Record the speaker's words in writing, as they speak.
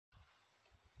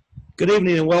Good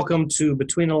evening and welcome to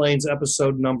Between the Lanes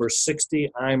episode number 60.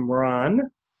 I'm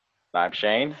Ron, I'm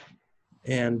Shane.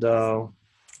 and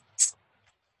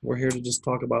we're here to just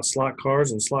talk about slot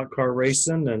cars and slot car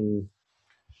racing. And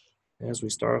as we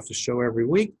start off the show every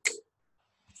week,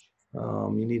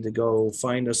 you need to go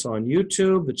find us on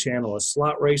YouTube. The channel is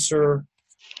Slot Racer.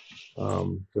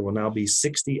 There will now be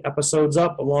 60 episodes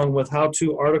up, along with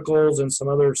how-to articles and some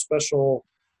other special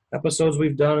episodes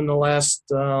we've done in the last,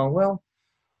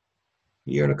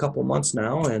 year and a couple months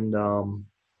now. And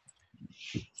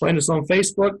find us on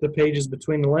Facebook. The page is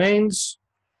Between the Lanes.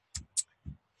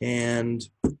 And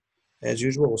as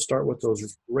usual, we'll start with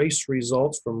those race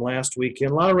results from last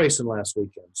weekend. A lot of racing last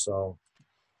weekend. So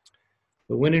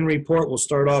the winning report, will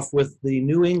start off with the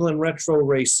New England Retro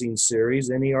Racing Series,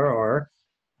 NERR.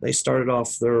 They started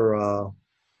off their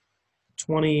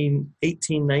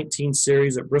 2018-19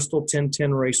 series at Bristol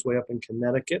 1010 Raceway up in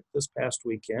Connecticut this past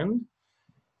weekend.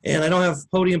 And I don't have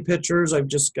podium pictures. I've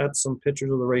just got some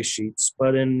pictures of the race sheets.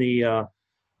 But in the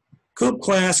Coupe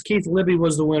class, Keith Libby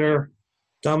was the winner.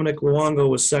 Dominic Luongo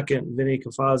was second. Vinny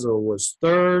Cafazzo was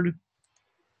third.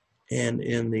 And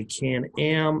in the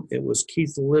Can-Am, it was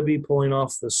Keith Libby pulling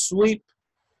off the sweep,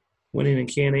 winning in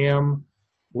Can-Am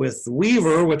with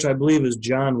Weaver, which I believe is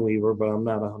John Weaver, but I'm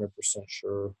not 100%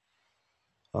 sure,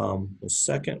 was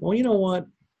second. Well, you know what?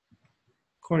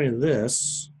 According to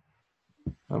this,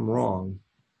 I'm wrong.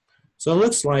 So it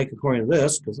looks like, according to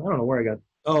this, because I don't know where I got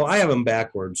 – I have them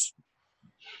backwards.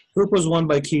 Group was won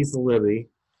by Keith Libby.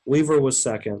 Weaver was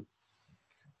second.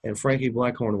 And Frankie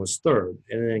Blackhorn was third.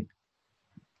 And then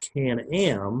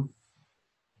Can-Am,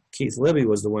 Keith Libby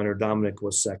was the winner. Dominic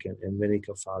was second. And Vinny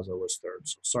Cafazzo was third.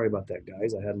 So sorry about that,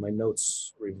 guys. I had my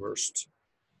notes reversed.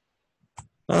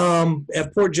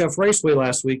 At Port Jeff Raceway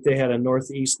last week, they had a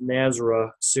Northeast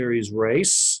Nazareth Series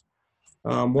race.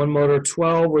 One motor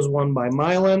 12 was won by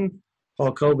Milan.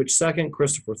 Paul Kovich second,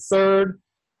 Christopher third.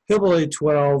 Hillbilly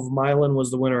 12, Milan was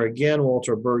the winner again,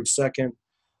 Walter Berg second.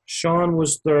 Sean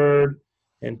was third.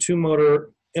 And two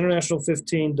motor International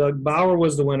 15, Doug Bauer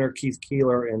was the winner, Keith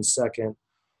Keeler in second,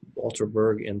 Walter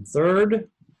Berg in third.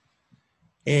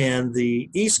 And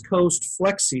the East Coast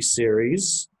Flexi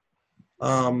Series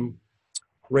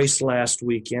raced last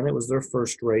weekend. It was their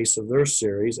first race of their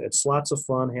series at Slots of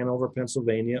Fun, Hanover,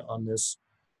 Pennsylvania, on this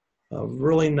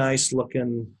really nice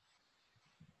looking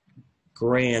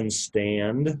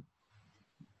grandstand.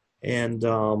 And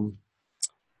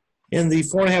in the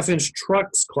 4.5-inch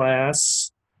trucks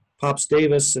class, Pops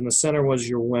Davis in the center was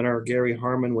your winner. Gary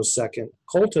Harmon was second.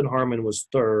 Colton Harmon was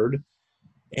third.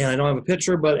 And I don't have a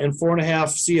picture, but in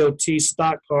 4.5 COT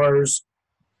stock cars,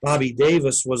 Bobby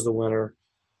Davis was the winner.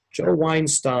 Joe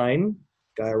Weinstein,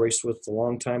 guy I raced with a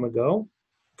long time ago,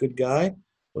 good guy,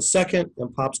 was second,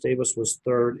 and Pops Davis was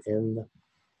third in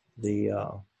the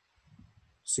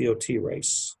COT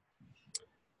race.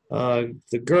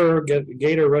 The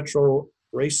Gator Retro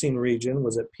Racing Region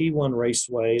was at P1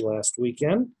 Raceway last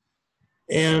weekend.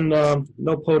 And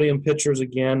no podium pictures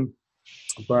again,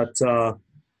 but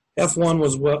F1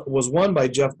 was won by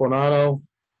Jeff Bonanno,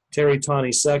 Terry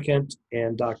Tawney second,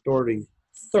 and Doc Doherty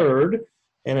third.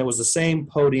 And it was the same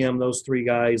podium, those three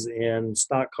guys in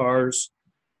stock cars.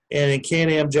 And in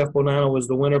Can-Am, Jeff Bonanno was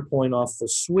the winner, pulling off the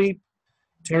sweep.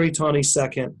 Terry Tawney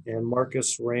second, and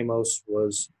Marcus Ramos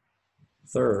was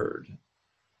third.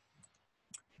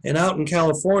 And out in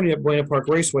California at Buena Park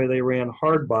Raceway, they ran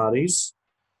hard bodies.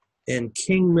 And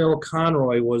King Mill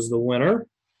Conroy was the winner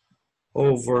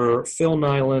over Phil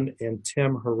Nyland and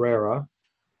Tim Herrera.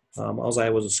 All I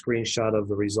had was a screenshot of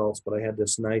the results, but I had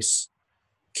this nice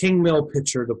King Mill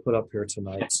picture to put up here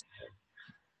tonight. So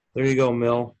there you go,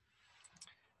 Mill.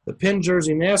 The Penn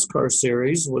Jersey NASCAR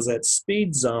Series was at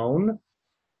Speed Zone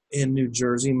in New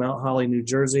Jersey, Mount Holly, New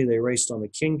Jersey. They raced on the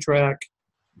King track.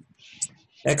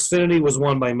 Xfinity was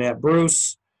won by Matt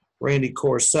Bruce. Randy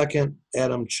Core second.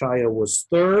 Adam Chaya was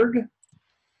third.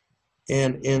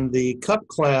 And in the Cup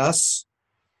class,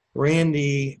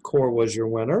 Randy Core was your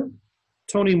winner.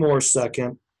 Tony Moore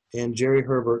second. And Jerry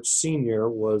Herbert Sr.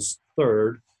 was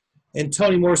third. And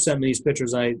Tony Moore sent me these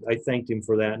pictures. I thanked him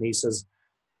for that. And he says,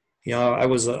 I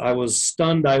was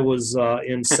stunned. I was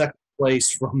in second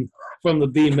place from the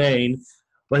B main,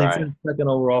 but he finished second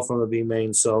overall from the B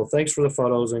main. So thanks for the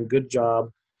photos and good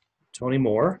job, Tony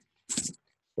Moore.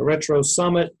 The Retro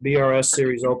Summit BRS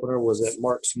Series opener was at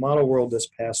Mark's Model World this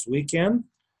past weekend.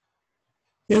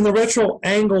 In the Retro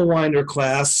Angle Winder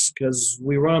class, because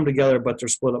we run them together, but they're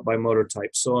split up by motor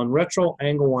type. So in Retro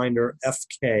Angle Winder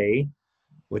FK,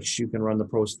 which you can run the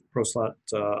Pro Slot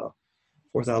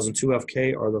 4002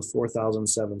 FK or the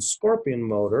 4007 Scorpion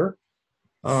motor,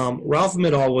 Ralph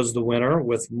Middall was the winner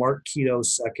with Mark Keto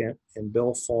second and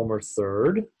Bill Fulmer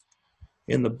third.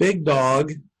 In the big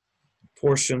dog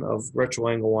portion of Retro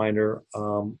Angle Winder,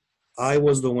 I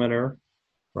was the winner,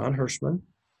 Ron Hirschman.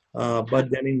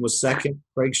 Bud Denning was second.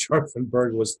 Craig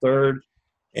Scharfenberg was third.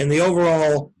 And the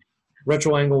overall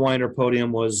Retro Angle Winder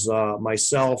podium was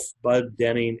myself, Bud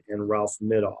Denning, and Ralph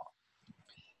Middall.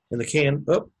 In the Can-Am,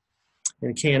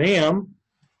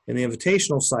 in the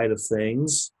invitational side of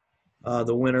things,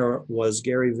 the winner was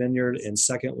Gary Vineyard, and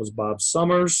second was Bob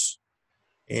Summers.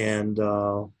 And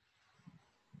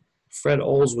Fred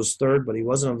Oles was third, but he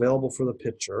wasn't available for the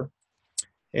picture.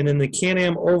 And in the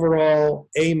Can-Am overall,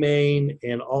 A-Main,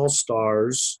 and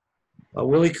All-Stars,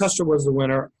 Willie Custer was the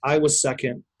winner. I was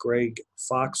second. Greg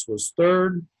Fox was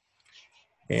third.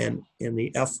 And in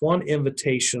the F1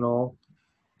 Invitational,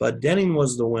 Bud Denning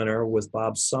was the winner with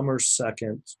Bob Summers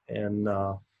second, and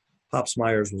Pops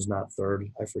Myers was not third.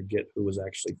 I forget who was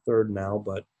actually third now,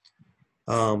 but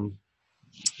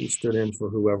he stood in for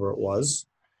whoever it was.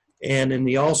 And in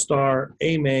the All-Star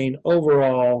A-Main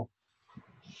overall,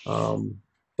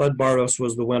 Bud Bartos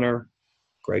was the winner,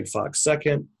 Greg Fox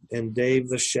second, and Dave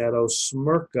the Shadow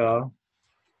Smirka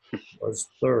was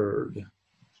third.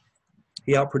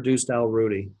 He outproduced Al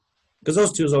Rudy, because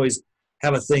those two always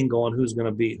have a thing going, who's going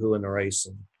to beat who in the race.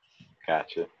 And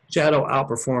Gotcha. Shadow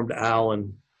outperformed Al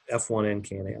in F1 and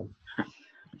Can-Am.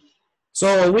 So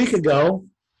a week ago,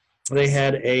 they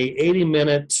had a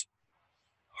 80-minute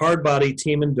hard body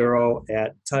team enduro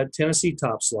at Tennessee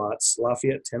Top Slots,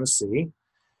 Lafayette, Tennessee.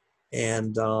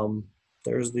 And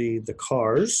there's the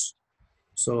cars.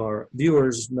 So our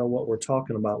viewers know what we're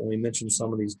talking about when we mention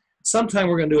some of these. Sometime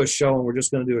we're going to do a show, and we're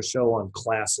just going to do a show on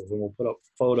classes, and we'll put up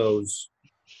photos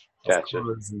of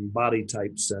cars and body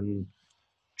types and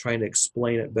trying to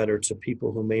explain it better to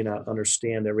people who may not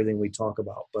understand everything we talk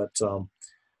about. But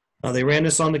they ran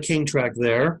this on the King track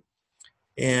there.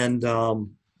 And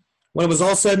when it was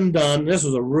all said and done, this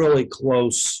was a really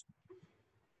close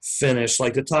finish.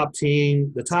 Like the top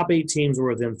 8 teams were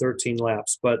within 13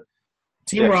 laps. But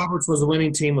Team Roberts was the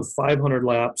winning team with 500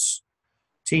 laps.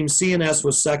 Team CNS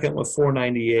was second with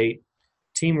 498.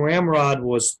 Team Ramrod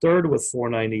was third with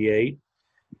 498.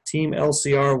 Team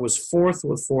LCR was fourth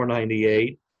with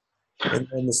 498. And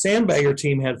then the Sandbagger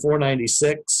team had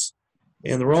 496.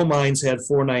 And the Romines had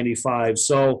 495.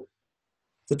 So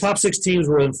the top 6 teams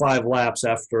were in 5 laps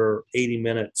after 80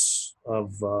 minutes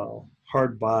of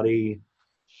hard body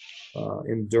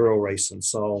enduro racing.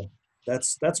 So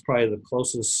that's probably the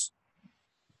closest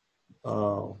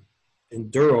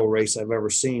enduro race I've ever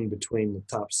seen between the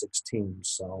top 6 teams.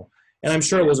 So, and I'm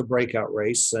sure it was a breakout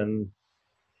race, and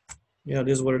it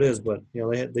is what it is. But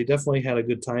they definitely had a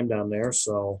good time down there.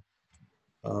 So,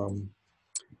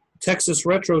 Texas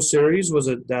Retro Series was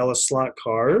at Dallas Slot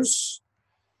Cars,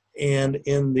 and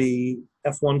in the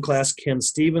F1 class, Ken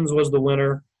Stevens was the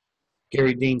winner.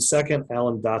 Gary Dean second.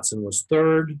 Alan Dotson was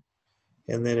third.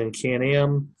 And then in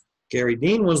Can-Am, Gary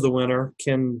Dean was the winner.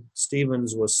 Ken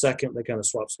Stevens was second. They kind of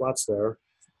swapped spots there.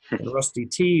 And Rusty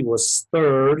T was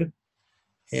third.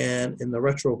 And in the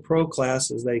Retro Pro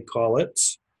class, as they call it,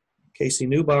 Casey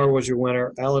Neubauer was your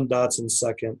winner. Alan Dotson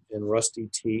second. And Rusty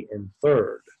T in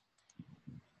third.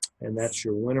 And that's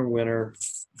your winner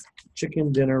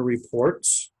chicken dinner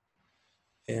reports.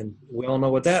 And we all know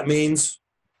what that means.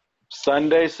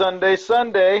 Sunday, Sunday,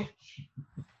 Sunday.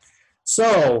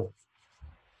 So,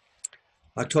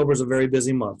 October is a very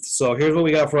busy month. So here's what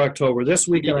we got for October. This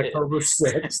weekend, October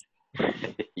 6th.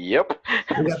 Yep.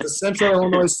 We got the Central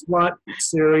Illinois Slot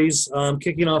Series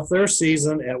kicking off their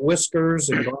season at Whiskers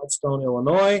in Gladstone,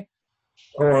 Illinois.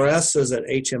 ORS is at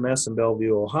HMS in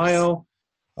Bellevue, Ohio.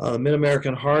 The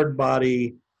Mid-American Hard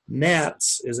Body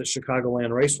Nats is at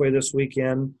Chicagoland Raceway this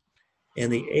weekend. And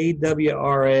the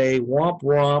AWRA Womp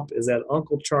Womp is at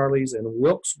Uncle Charlie's in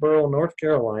Wilkesboro, North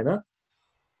Carolina.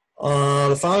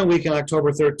 The following week on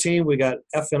October 13, we got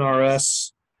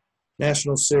FNRS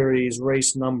National Series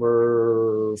race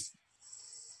number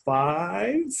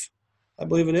 5, I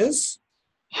believe it is.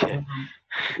 This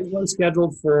one's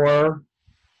scheduled for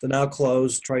the now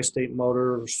closed Tri-State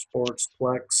Motor Sports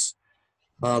Plex.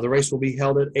 The race will be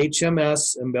held at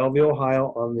HMS in Bellevue,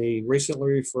 Ohio on the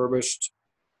recently refurbished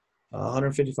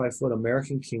 155-foot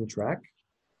American King track.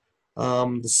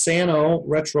 The Sano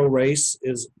Retro Race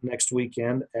is next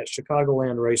weekend at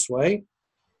Chicagoland Raceway.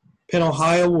 Penn,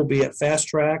 Ohio will be at Fast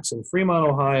Tracks in Fremont,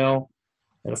 Ohio.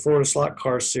 And the Florida Slot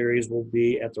Car Series will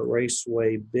be at the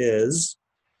Raceway Biz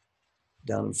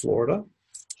down in Florida.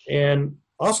 And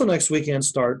also next weekend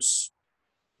starts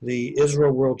the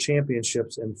Israel World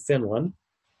Championships in Finland.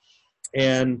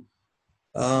 And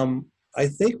I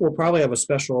think we'll probably have a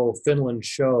special Finland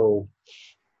show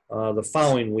the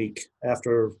following week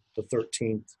after the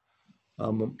 13th.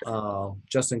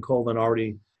 Justin Colvin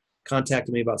already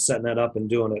contacted me about setting that up and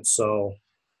doing it. So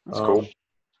That's cool.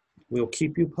 we'll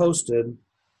keep you posted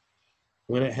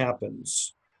when it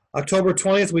happens. October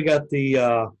 20th, we got the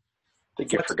I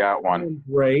think you forgot one.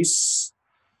 race,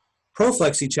 Pro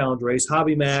Flexi Challenge race,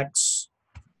 Hobby Max,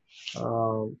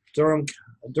 Durham,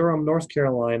 North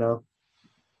Carolina.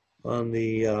 On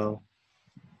the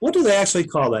what do they actually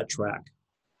call that track?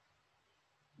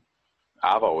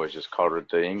 I've always just called it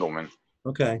the Engelman.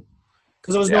 Okay,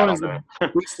 because it was Yeah, I known as don't the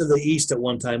know. Race to the East at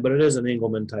one time, but it is an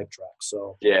Engelman type track.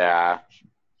 So, Yeah.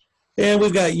 and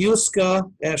we've got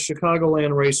USCA at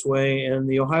Chicagoland Raceway, and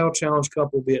the Ohio Challenge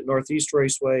Cup will be at Northeast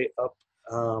Raceway up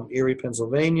Erie,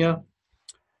 Pennsylvania.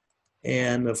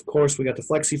 And of course, we got the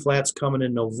Flexi Flats coming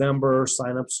in November.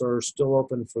 Signups are still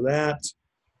open for that.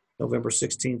 November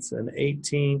 16th and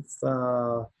 18th,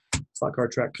 Stock Car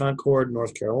Track Concord,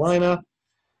 North Carolina.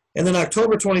 And then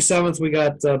October 27th, we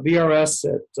got BRS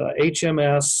at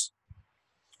HMS,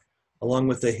 along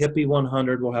with the Hippie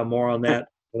 100. We'll have more on that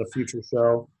in a future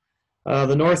show.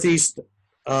 The Northeast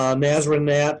Nazareth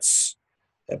Nats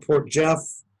at Port Jeff.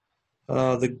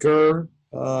 The GUR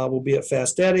will be at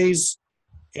Fast Eddie's.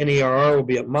 NERR will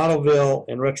be at Modelville,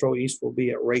 and Retro East will be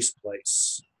at Race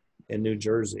Place in New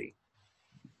Jersey.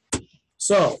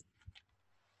 So,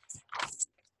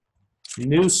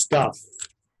 new stuff.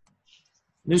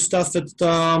 New stuff that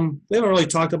we haven't really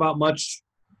talked about much,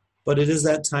 but it is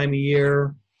that time of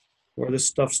year where this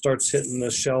stuff starts hitting the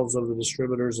shelves of the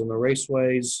distributors and the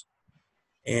raceways.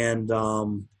 And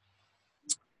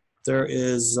there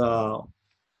is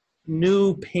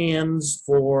new pans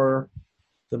for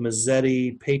the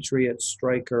Mazzetti Patriot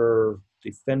Striker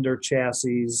Defender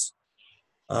chassis.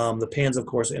 The pans, of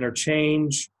course,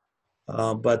 interchange.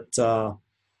 But up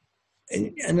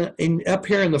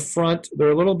here in the front,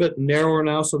 they're a little bit narrower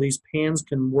now, so these pans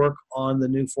can work on the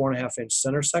new 4.5-inch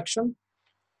center section.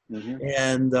 Mm-hmm.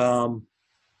 And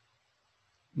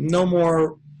no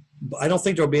more, I don't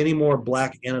think there'll be any more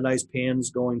black anodized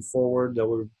pans going forward. That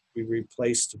will be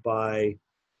replaced by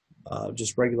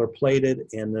just regular plated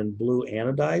and then blue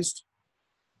anodized.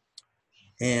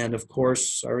 And of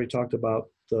course, I already talked about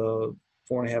the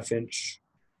 4.5-inch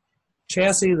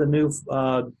chassis, the new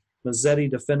Mazzetti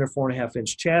Defender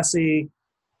 4.5-inch chassis.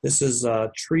 This is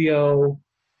trio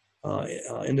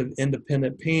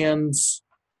independent pans,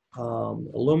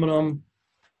 aluminum,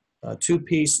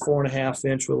 two-piece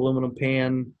 4.5-inch with aluminum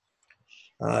pan,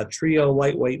 trio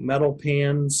lightweight metal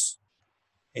pans,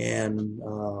 and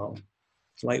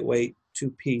lightweight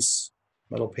two-piece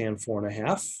metal pan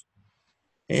 4.5.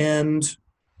 And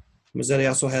Mazzetti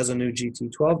also has a new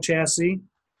GT12 chassis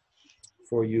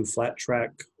for you flat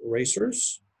track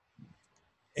racers.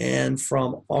 And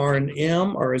from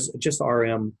R&M, or is it just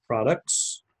RM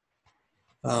products,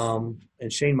 and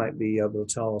Shane might be able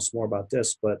to tell us more about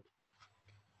this, but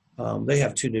they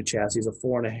have two new chassis, a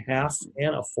 4.5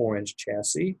 and a 4-inch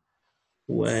chassis.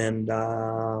 And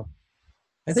I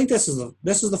think this is the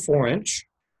 4-inch.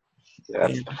 Yeah,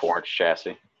 that's the 4-inch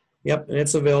chassis. Yep, and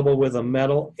it's available with a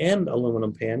metal and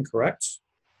aluminum pan, correct?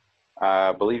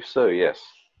 I believe so, yes.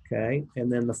 Okay,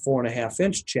 and then the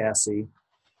 4.5-inch chassis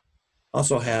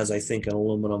also has, I think, an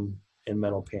aluminum and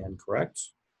metal pan, correct?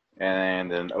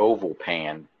 And an oval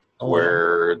pan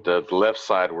where the left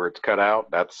side where it's cut out,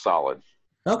 that's solid.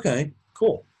 Okay,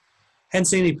 cool. Hadn't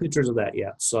seen any pictures of that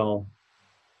yet, so.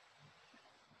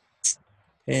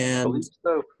 And I believe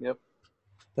so, yep.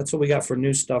 That's what we got for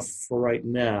new stuff for right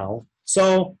now.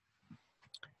 So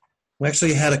we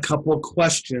actually had a couple of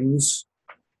questions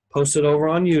posted over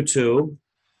on YouTube.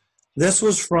 This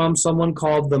was from someone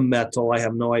called The Metal. I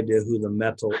have no idea who The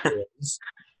Metal is.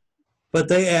 But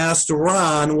they asked,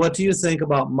 Ron, what do you think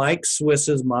about Mike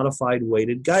Swiss's modified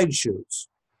weighted guide shoes?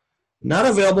 Not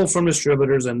available from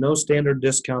distributors and no standard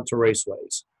discount to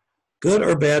raceways. Good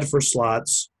or bad for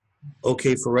slots?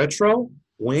 Okay for retro?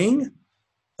 Wing?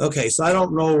 Okay, so I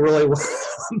don't know really what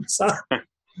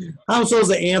I'm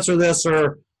supposed to answer this,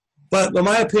 but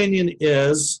my opinion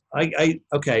is,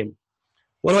 okay,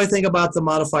 what do I think about the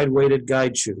modified weighted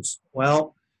guide shoes?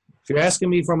 Well, if you're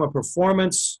asking me from a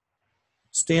performance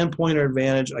standpoint or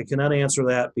advantage, I cannot answer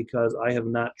that because I have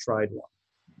not tried one.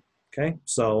 Okay,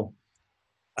 so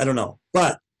I don't know.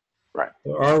 But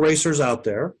there are racers out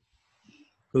there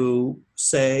who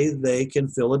say they can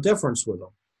feel a difference with them.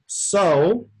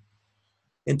 So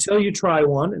until you try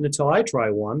one and until I try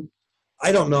one,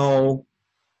 I don't know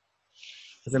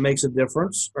if it makes a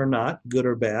difference or not, good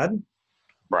or bad.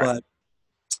 Right. But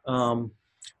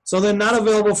so they're not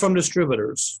available from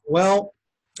distributors. Well,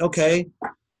 okay,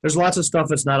 there's lots of stuff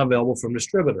that's not available from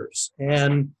distributors.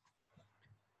 And,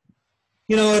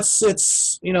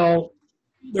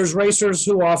 there's racers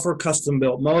who offer custom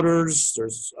built motors,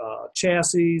 there's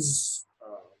chassis,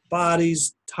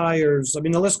 bodies, tires. I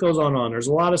mean, the list goes on and on. There's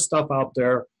a lot of stuff out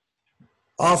there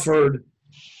offered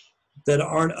that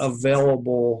aren't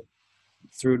available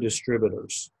through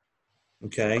distributors.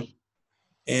 Okay.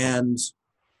 And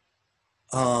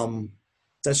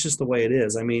that's just the way it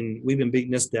is. I mean, we've been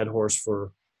beating this dead horse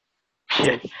for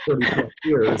 30 plus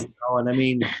years, and I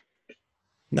mean,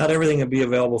 not everything can be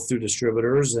available through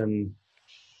distributors. And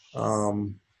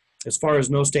as far as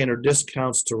no standard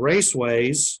discounts to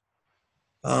raceways,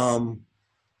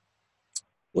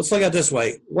 let's look at it this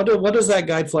way. What does that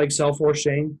guide flag sell for,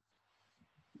 Shane?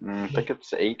 I think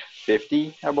it's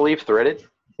 $850, I believe, threaded.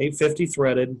 $850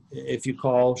 threaded if you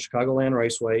call Chicagoland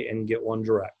Raceway and get one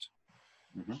direct.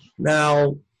 Mm-hmm.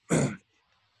 Now,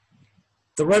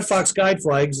 the Red Fox guide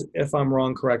flags, if I'm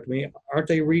wrong, correct me, aren't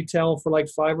they retail for like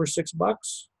 $5 or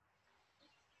 $6?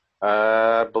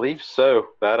 I believe so.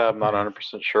 That I'm not 100%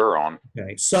 sure on.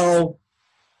 Okay, so.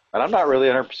 And I'm not really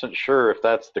 100% sure if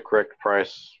that's the correct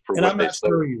price for and what I'm they not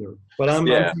sure either, but I'm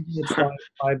thinking it's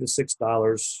 $5 to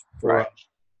 $6 for right.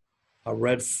 a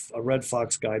Red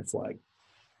Fox guide flag.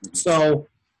 Mm-hmm. So,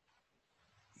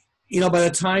 by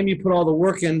the time you put all the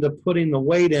work into putting the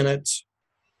weight in it,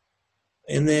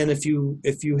 and then if you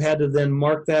had to then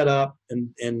mark that up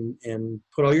and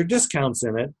put all your discounts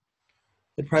in it,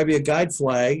 it'd probably be a guide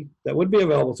flag that would be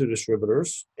available through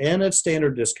distributors and at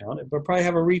standard discount. It would probably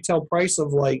have a retail price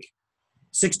of like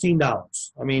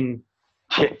 $16. I mean,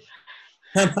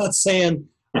 I'm not saying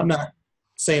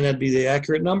that'd be the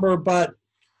accurate number, but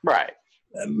right,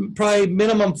 probably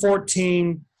minimum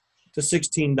 $14 to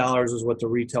 $16 is what the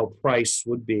retail price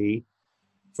would be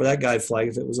for that guide flag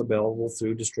if it was available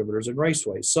through distributors and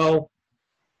raceways. So,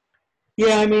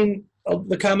 yeah, I mean,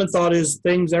 the common thought is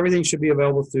everything should be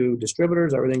available through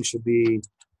distributors. Everything should be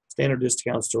standard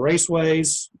discounts to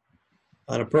raceways.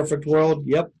 In a perfect world,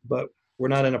 yep, but we're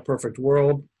not in a perfect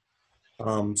world.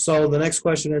 So the next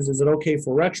question is it okay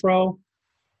for retro?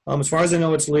 As far as I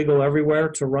know, it's legal everywhere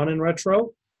to run in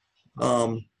retro.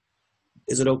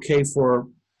 Is it okay for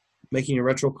making your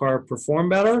retro car perform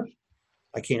better?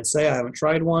 I can't say. I haven't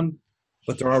tried one,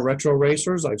 but there are retro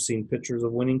racers. I've seen pictures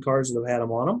of winning cars that have had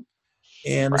them on them,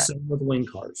 and the same with wing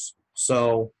cars.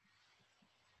 So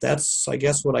that's, I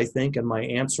guess, what I think and my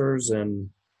answers, and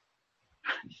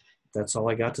that's all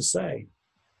I got to say.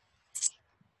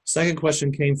 Second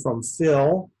question came from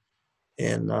Phil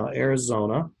in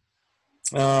Arizona.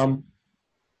 Dear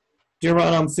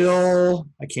Ron, Phil,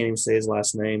 I can't even say his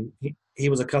last name. He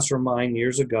was a customer of mine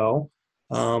years ago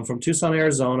from Tucson,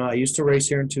 Arizona. I used to race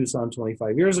here in Tucson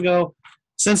 25 years ago.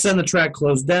 Since then, the track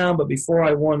closed down, but before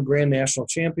I won Grand National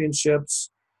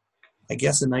Championships, I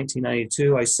guess in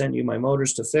 1992, I sent you my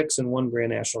motors to fix and won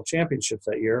Grand National Championships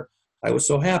that year. I was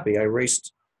so happy. I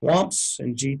raced Womps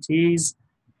and GTs,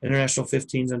 International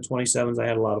 15s and 27s. I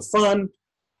had a lot of fun.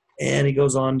 And he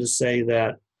goes on to say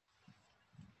that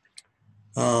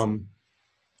I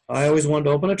always wanted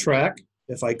to open a track.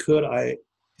 If I could, I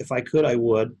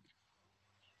would.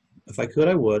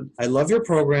 I love your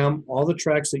program. All the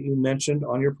tracks that you mentioned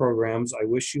on your programs, I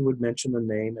wish you would mention the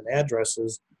name and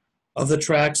addresses of the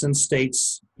tracks and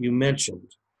states you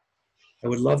mentioned. I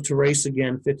would love to race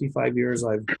again. 55 years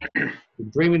I've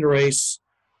been dreaming to race.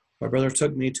 My brother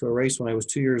took me to a race when I was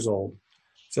 2 years old,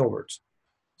 Filbert.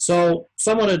 So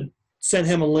someone had sent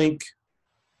him a link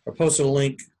or posted a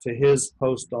link to his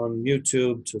post on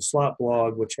YouTube to Slot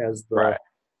Blog, which has the right.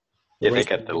 Yeah, they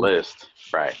got the list,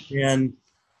 right? And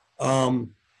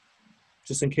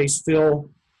just in case Phil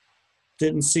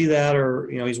didn't see that, or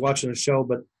he's watching the show,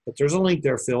 but there's a link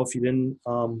there, Phil, if you didn't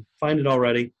find it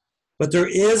already. But there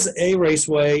is a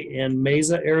raceway in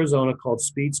Mesa, Arizona called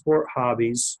Speed Sport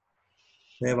Hobbies.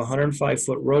 They have a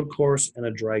 105-foot road course and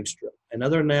a drag strip. And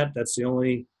other than that, that's the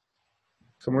only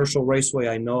commercial raceway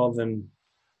I know of in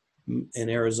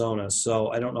Arizona. So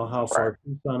I don't know how far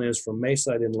Tucson is from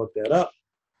Mesa. I didn't look that up.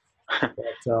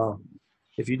 But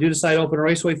if you do decide to open a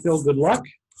raceway, Phil, good luck.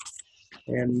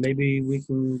 And maybe we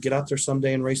can get out there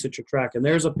someday and race at your track. And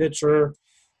there's a picture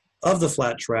of the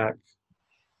flat track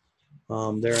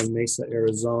there in Mesa,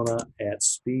 Arizona at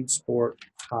Speed Sport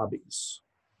Hobbies.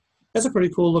 That's a pretty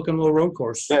cool looking little road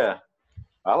course. Yeah,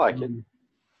 I like it.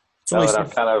 Now that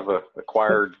I've kind of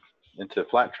acquired into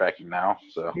flat tracking now,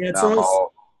 so yeah,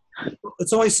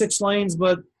 it's only 6 lanes,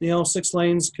 but 6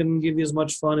 lanes can give you as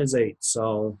much fun as 8.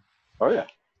 So. Oh yeah.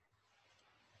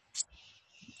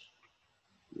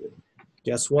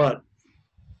 Guess what?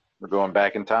 We're going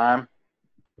back in time.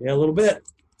 Yeah, a little bit.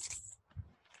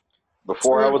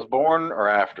 Before I was born or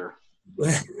after?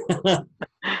 A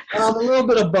little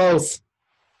bit of both.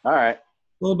 All right.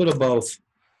 A little bit of both.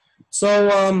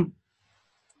 So,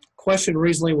 question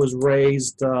recently was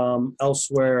raised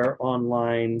elsewhere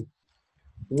online.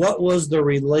 What was the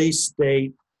release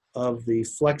date of the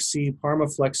Parma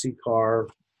Flexi car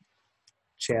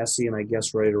chassis and I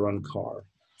guess ready to run car?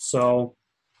 So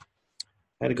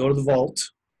I had to go to the vault.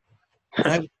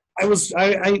 And I was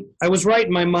right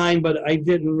in my mind, but I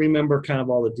didn't remember kind of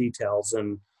all the details.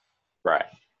 And right.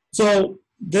 So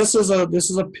this is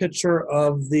a picture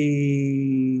of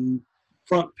the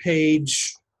front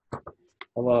page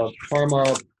of a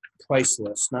Parma price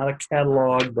list, not a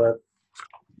catalog, but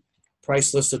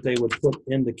price list that they would put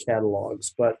into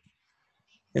catalogs.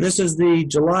 And this is the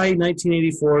July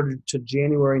 1984 to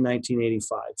January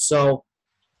 1985. So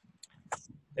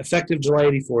effective July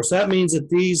 84. So that means that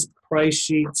these price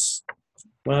sheets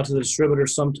went out to the distributor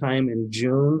sometime in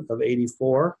June of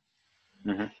 84.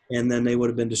 Mm-hmm. And then they would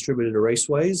have been distributed to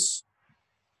Raceways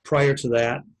prior to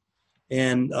that.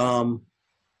 And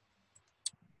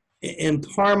in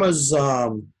Parma's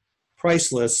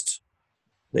price list,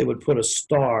 they would put a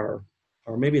star,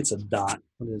 or maybe it's a dot.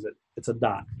 What is it? It's a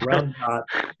dot, round dot,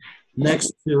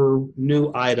 next to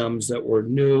new items that were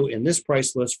new in this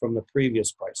price list from the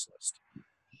previous price list.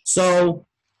 So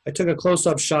I took a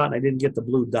close-up shot, and I didn't get the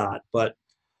blue dot, but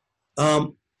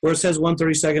where it says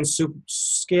 1/32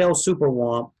 scale Super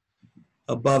Womp,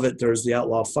 above it there's the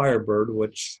Outlaw Firebird,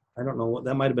 which I don't know what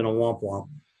that might have been a Womp Womp,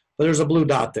 but there's a blue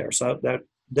dot there, so that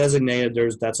designated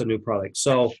that's a new product.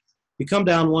 So you come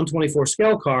down 124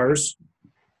 scale cars,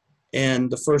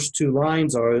 and the first two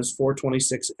lines are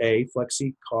 426A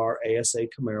Flexi Car ASA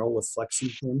Camaro with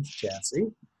Flexi Hinge chassis,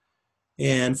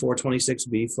 and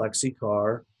 426B Flexi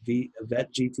Car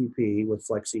Vet GTP with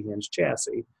Flexi Hinge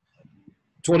chassis.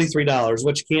 $23,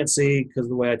 which you can't see because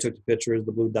the way I took the picture is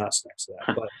the blue dots next to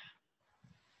that. But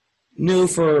new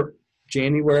for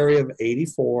January of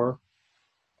 84,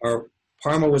 our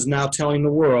Parma was now telling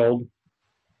the world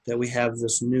that we have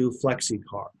this new Flexi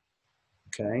car.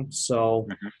 Okay, so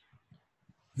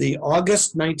the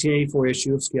August 1984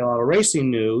 issue of Scale Auto Racing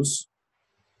News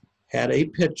had a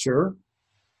picture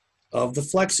of the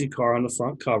Flexi car on the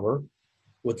front cover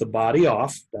with the body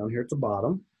off down here at the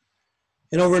bottom.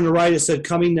 And over on the right, it said,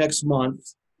 coming next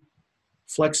month,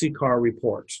 Flexi car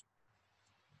reports.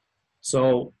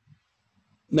 So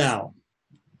now,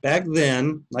 back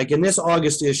then, like in this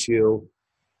August issue,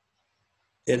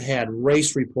 it had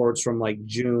race reports from like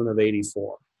June of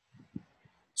 84.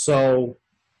 So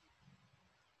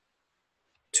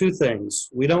two things.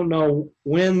 We don't know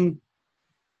when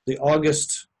the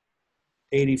August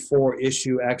 84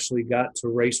 issue actually got to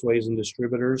Raceways and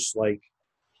distributors. Like,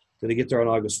 did it get there on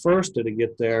August 1st? Did it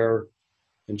get there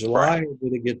in July? Or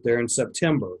did it get there in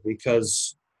September?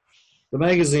 Because the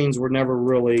magazines were never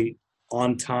really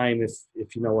on time,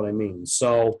 if you know what I mean.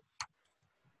 So,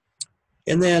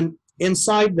 and then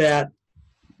inside that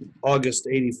August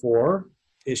 84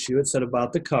 issue, it said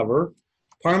about the cover,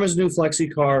 Parma's new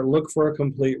Flexi car, look for a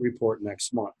complete report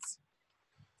next month.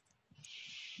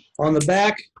 On the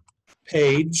back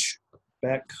page,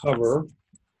 back cover,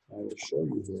 I will show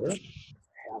you here.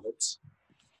 Have it,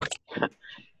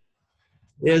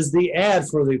 is the ad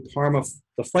for the Parma,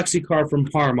 the Flexi car from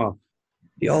Parma,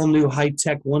 the all-new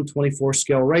high-tech 124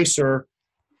 scale racer,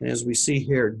 and as we see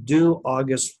here, due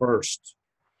August 1st.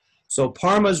 So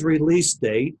Parma's release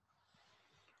date,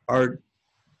 or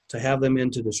to have them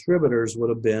into distributors would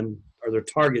have been, or their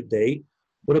target date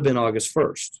would have been August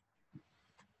 1st.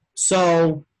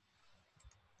 So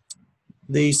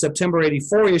the September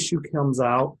 84 issue comes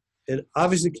out. It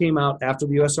obviously came out after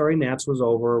the USRA Nats was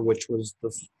over, which was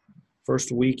the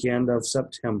first weekend of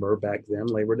September back then,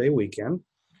 Labor Day weekend.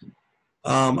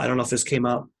 I don't know if this came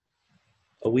out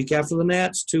a week after the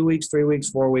Nats, 2 weeks, 3 weeks,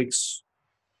 4 weeks.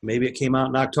 Maybe it came out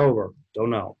in October.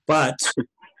 Don't know. But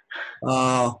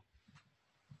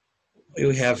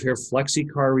we have here Flexi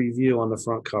Car Review on the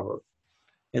front cover.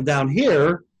 And down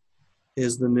here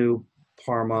is the new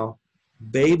Parma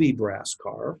baby brass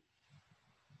car.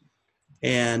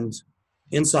 And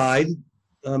inside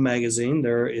the magazine,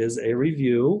 there is a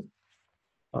review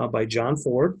by John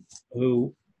Ford,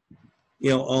 who,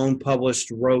 owned,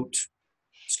 published, wrote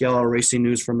Scale Auto Racing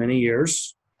News for many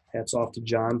years. Hats off to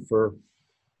John for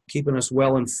keeping us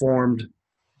well informed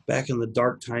back in the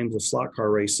dark times of slot car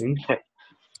racing.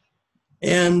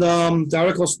 And the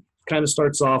article kind of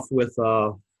starts off with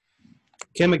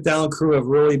Ken McDowell and crew have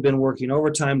really been working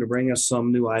overtime to bring us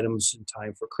some new items in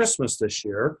time for Christmas this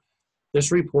year. This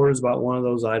report is about one of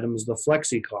those items, the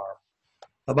Flexi car.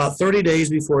 About 30 days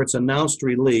before its announced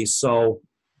release, so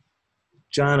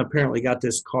John apparently got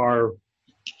this car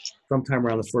sometime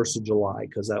around the 1st of July,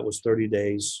 because that was 30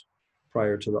 days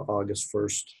prior to the August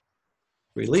 1st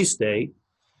release date.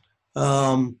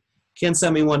 Ken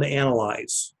sent me one to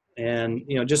analyze, and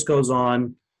just goes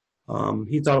on.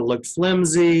 He thought it looked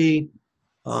flimsy,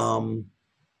 but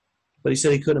he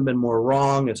said he couldn't have been more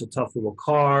wrong. It's a tough little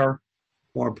car.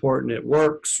 More important, it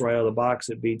works right out of the box.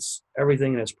 It beats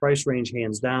everything in its price range,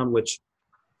 hands down, which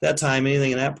that time,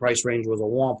 anything in that price range was a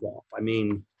womp womp. I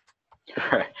mean,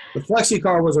 the Flexi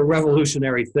car was a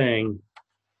revolutionary thing,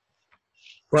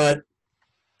 but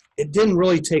it didn't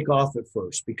really take off at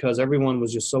first because everyone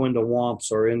was just so into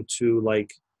womps, or into,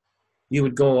 like, you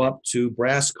would go up to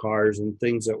brass cars and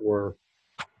things that were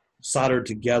soldered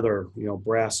together,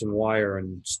 brass and wire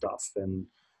and stuff. And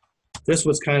this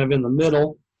was kind of in the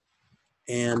middle.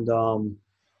 And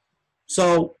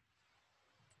so,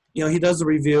 he does the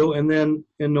review. And then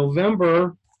in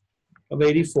November of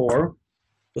 '84,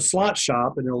 the Slot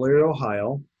Shop in Elyria,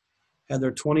 Ohio, had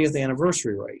their 20th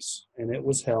anniversary race. And it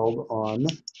was held on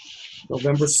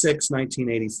November 6,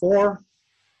 1984.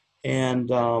 And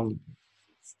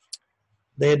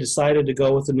they had decided to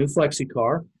go with the new Flexi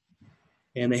car.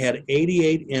 And they had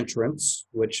 88 entrants,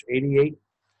 which 88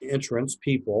 entrants,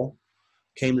 people,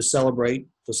 came to celebrate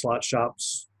the Slot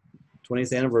Shop's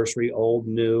 20th anniversary, old,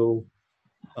 new,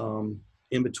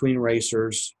 in-between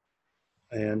racers.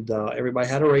 And everybody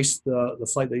had to race the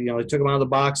flight. They took them out of the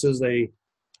boxes. They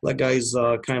let guys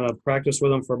kind of practice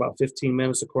with them for about 15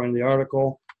 minutes, according to the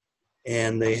article.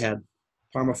 And they had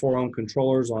Parma 4-ohm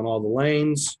controllers on all the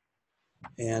lanes.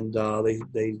 And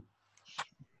they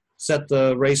set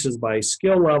the races by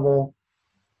skill level.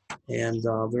 And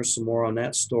there's some more on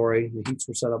that story. The heats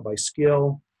were set up by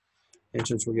skill.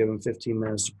 Entrants were given 15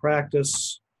 minutes to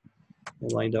practice. They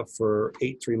lined up for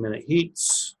 8 3-minute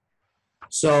heats.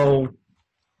 So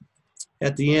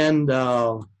at the end,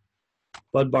 Bud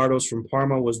Bartos from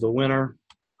Parma was the winner.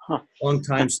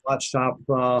 Long-time Slot Shop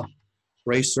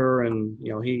racer, and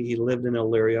he lived in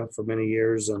Elyria for many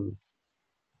years, and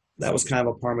that was kind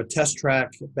of a Parma test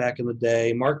track back in the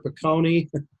day. Mark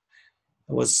Piccone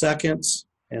was second,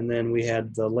 and then we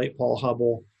had the late Paul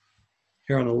Hubble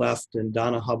here on the left, and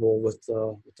Donna Hubble with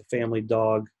the family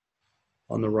dog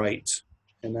on the right,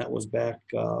 and that was back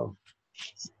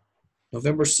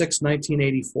November 6,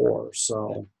 1984.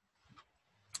 So,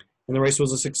 and the race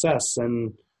was a success,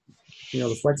 and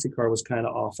the Flexi car was kind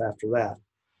of off after that.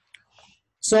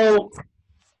 So,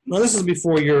 now this is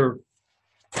before your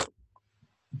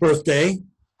birthday,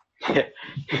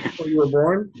 before you were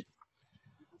born.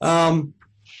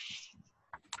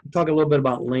 Talk a little bit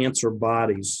about Lancer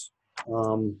bodies.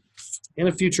 In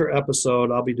a future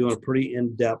episode, I'll be doing a pretty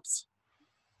in-depth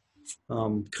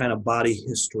kind of body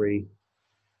history.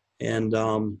 And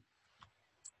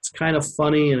it's kind of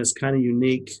funny and it's kind of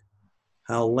unique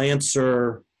how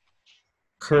Lancer,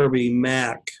 Kirby,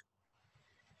 Mack,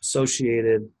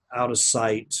 Associated, Out of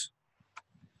Sight,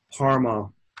 Parma,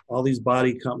 all these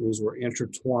body companies were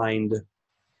intertwined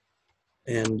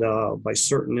and by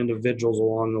certain individuals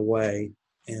along the way.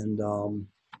 And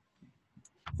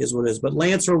is what it is. But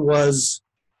Lancer was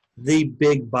the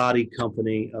big body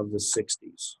company of the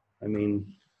 60s. I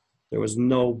mean, there was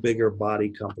no bigger body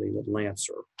company than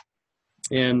Lancer.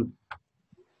 And,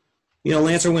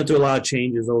 Lancer went through a lot of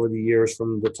changes over the years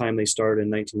from the time they started in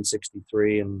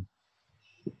 1963 and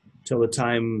till the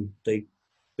time they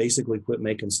basically quit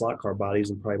making slot car bodies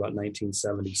in probably about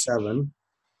 1977.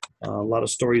 A lot of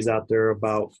stories out there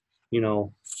about,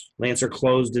 Lancer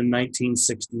closed in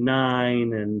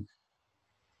 1969, and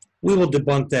we will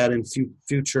debunk that in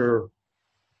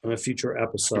a future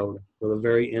episode with a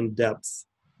very in-depth,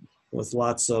 with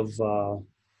lots of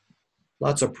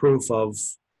proof of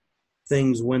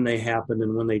things when they happened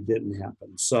and when they didn't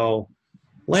happen. So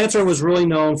Lancer was really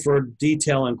known for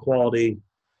detail and quality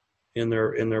in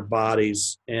their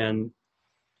bodies. And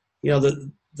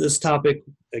this topic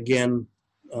again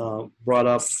brought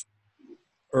up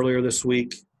earlier this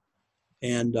week,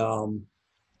 and a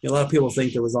lot of people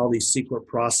think there was all these secret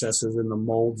processes in the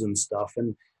molds and stuff,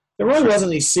 and there really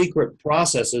wasn't any secret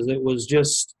processes. It was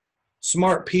just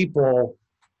smart people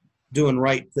doing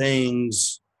right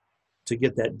things to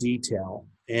get that detail.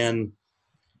 And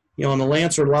on the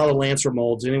Lancer, a lot of Lancer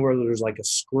molds, anywhere that there's like a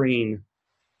screen,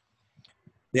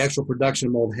 the actual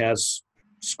production mold has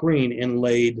screen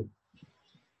inlaid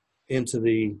into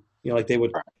the, like they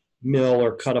would mill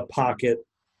or cut a pocket,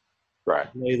 right,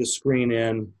 lay the screen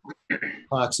in,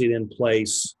 epoxy it in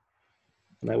place,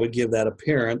 and that would give that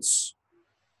appearance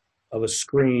of a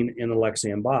screen in the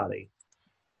Lexan body.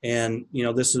 And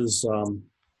this is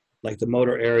like the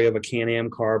motor area of a Can-Am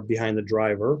car behind the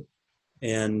driver,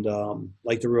 And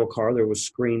like the real car, there was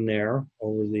screen there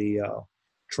over the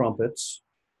trumpets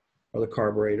or the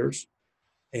carburetors.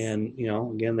 And,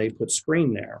 again, they put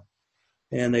screen there.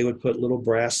 And they would put little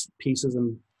brass pieces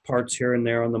and parts here and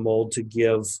there on the mold to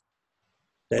give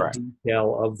that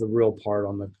detail of the real part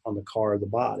on the car, the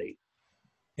body.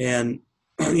 And,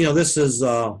 this is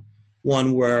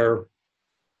one where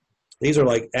these are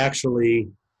like actually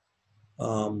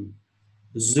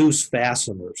Zeus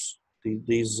fasteners.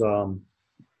 These are,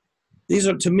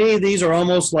 to me, these are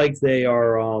almost like they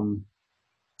are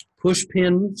push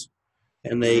pins,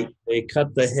 and they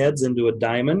cut the heads into a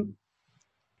diamond.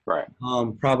 Right.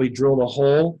 Probably drilled a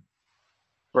hole.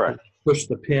 Right. Push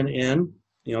the pin in.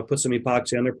 Put some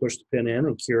epoxy on there, push the pin in,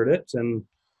 and cured it, and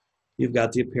you've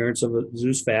got the appearance of a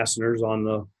Zeus fasteners on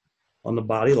the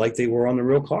body, like they were on the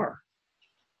real car.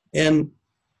 And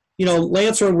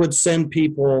Lancer would send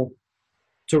people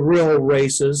to real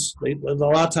races. A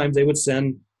lot of times they would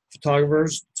send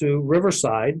photographers to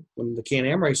Riverside when the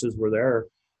Can-Am races were there.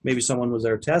 Maybe someone was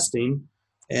there testing,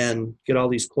 and get all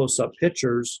these close-up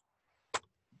pictures,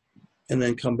 and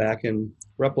then come back and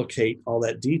replicate all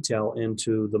that detail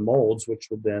into the molds, which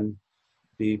would then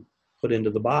be put into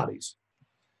the bodies.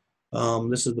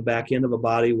 This is the back end of a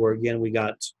body where, again, we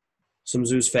got some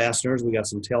Zeus fasteners. We got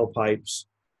some tailpipes,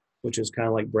 which is kind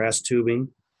of like brass tubing.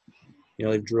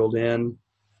 They've drilled in,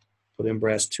 put in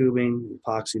brass tubing,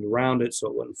 epoxied around it so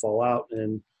it wouldn't fall out,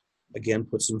 and again,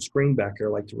 put some screen back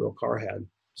there like the real car had.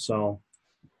 So,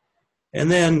 and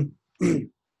then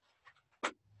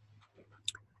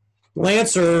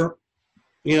Lancer,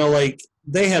 like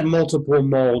they had multiple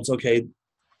molds. Okay,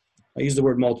 I use the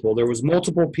word multiple. There was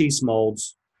multiple piece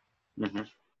molds. Mm-hmm.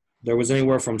 There was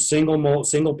anywhere from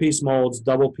single piece molds,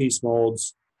 double piece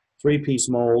molds, 3-piece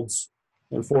molds,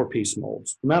 and 4-piece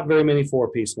molds. Not very many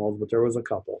 4-piece molds, but there was a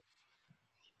couple.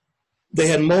 They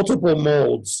had multiple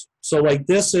molds. So like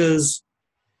this is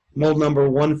mold number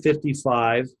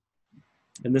 155,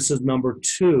 and this is number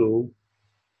 2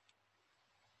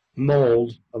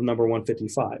 mold of number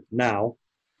 155. Now,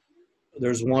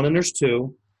 there's 1 and there's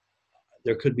 2.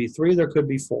 There could be 3, there could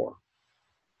be 4.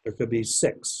 There could be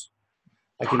 6.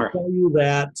 I can tell you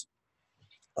that,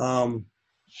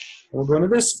 we'll go into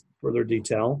this further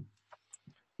detail.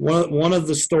 One of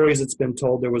the stories that's been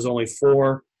told, there was only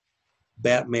 4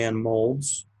 Batman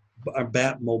molds, or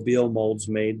Batmobile molds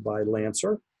made by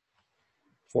Lancer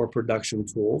for production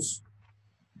tools.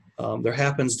 There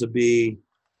happens to be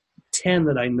 10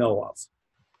 that I know of,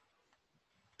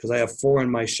 because I have 4 in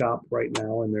my shop right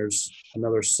now, and there's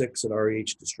another 6 at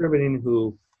REH Distributing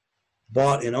who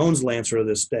bought and owns Lancer to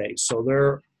this day. So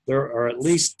there are at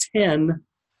least 10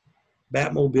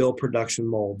 Batmobile production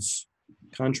molds.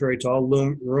 Contrary to all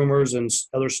rumors and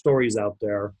other stories out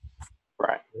there,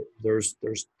 right? There's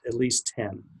at least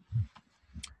 10.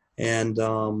 And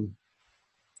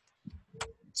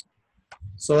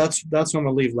so that's what I'm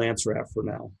gonna leave Lancer at for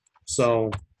now.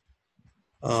 So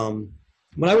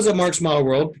when I was at Mark's Model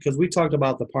World, because we talked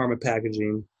about the Parma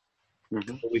packaging a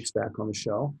couple weeks back on the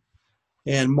show,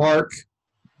 and Mark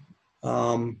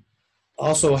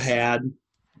also had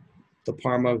the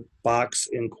Parma box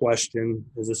in question.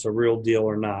 Is this a real deal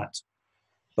or not?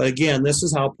 But again, this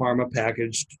is how Parma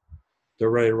packaged their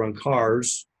ready-to-run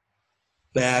cars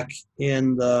back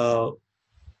in the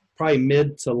probably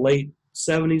mid to late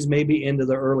 70s, maybe into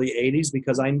the early 80s,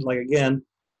 because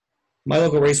my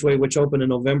local raceway, which opened in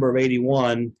November of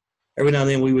 81, every now and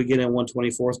then we would get in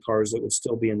 124th cars that would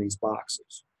still be in these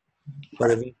boxes. But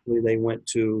eventually they went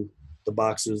to the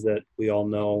boxes that we all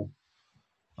know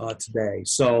today.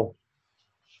 So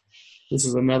this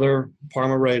is another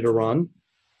Parma ready to run.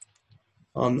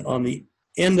 On the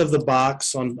end of the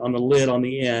box, on the lid on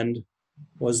the end,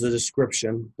 was the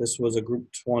description. This was a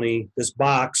Group 20. This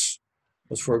box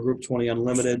was for a Group 20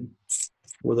 Unlimited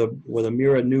with a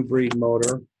Mura new breed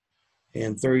motor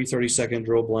and 32nd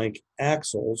drill blank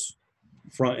axles,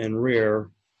 front and rear,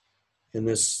 in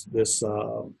this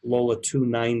Lola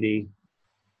 290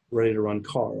 ready to run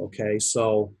car. Okay,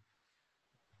 so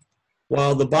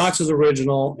while the box is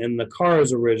original and the car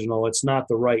is original, it's not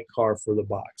the right car for the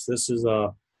box. This is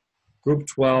a Group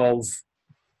 12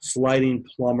 sliding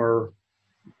plumber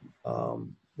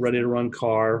ready to run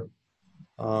car.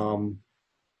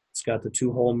 It's got the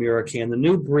 2-hole Mura can. The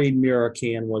new breed Mura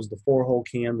can was the 4-hole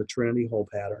can, the Trinity hole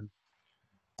pattern.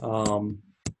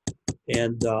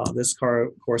 This car,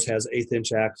 of course, has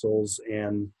 1/8-inch axles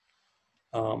and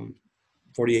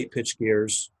 48 pitch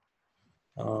gears.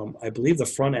 I believe the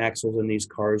front axles in these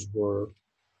cars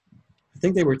I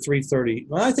think they were 330.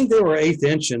 Well, I think they were 1/8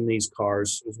 inch in these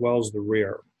cars, as well as the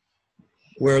rear.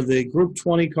 Where the Group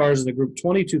 20 cars and the Group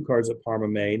 22 cars that Parma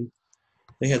made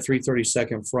They had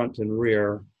 332nd front and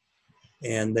rear,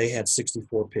 and they had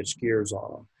 64 pitch gears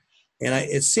on them. And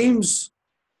it seems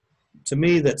to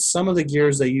me that some of the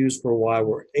gears they used for a while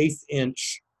were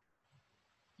 1/8-inch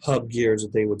hub gears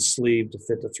that they would sleeve to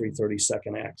fit the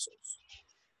 332nd axles.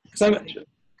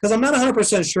 Because I'm not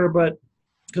 100% sure, but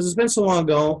because it's been so long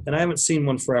ago and I haven't seen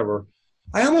one forever,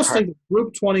 I almost think the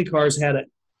Group 20 cars had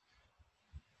it.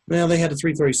 Well, they had a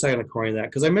 332nd according to that.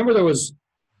 Because I remember there was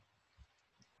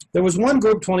one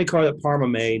Group 20 car that Parma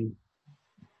made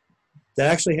that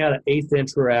actually had an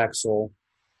 1/8-inch rear axle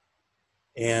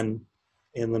and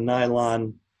in the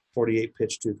nylon 48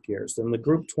 pitch tooth gears. Then the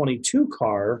Group 22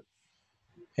 car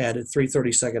had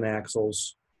 332nd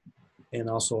axles and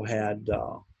also had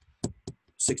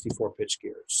 64 pitch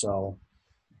gears. So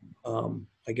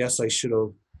I guess I should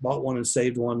have bought one and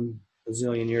saved one a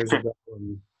zillion years ago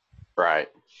and Right.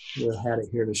 had it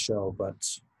here to show. But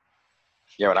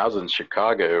yeah, when I was in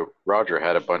Chicago, Roger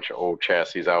had a bunch of old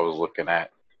chassis I was looking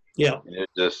at. yeah, And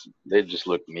they just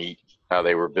looked neat how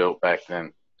they were built back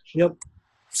then. yep.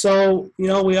 So,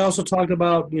 we also talked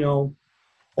about, old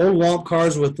Womp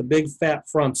cars with the big fat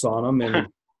fronts on them. And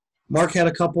Mark had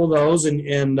a couple of those.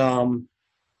 And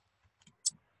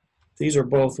these are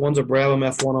both, one's a Brabham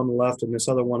F1 on the left, and this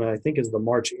other one I think is the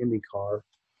March Indy car.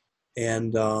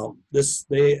 And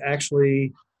they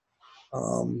actually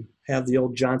have the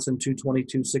old Johnson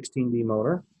 222 16D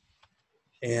motor.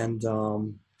 And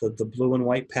the blue and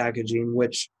white packaging,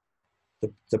 which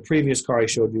the previous car I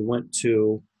showed you went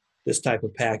to this type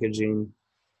of packaging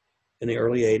in the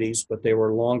early 80s, but they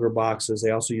were longer boxes. They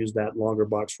also used that longer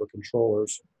box for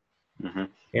controllers. Mm-hmm.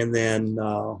 And then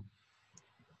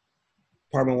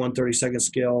Parma 132nd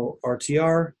scale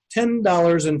RTR,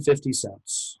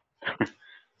 $10.50.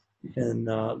 And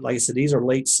like I said, these are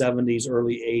late 70s,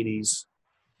 early 80s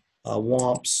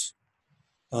Womps.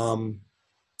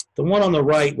 The one on the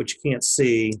right, which you can't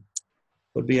see,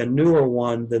 would be a newer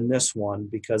one than this one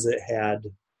because it had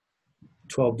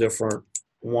 12 different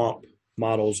Womp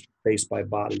models based by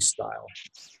body style.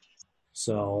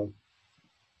 So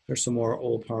there's some more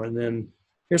old Parma. And then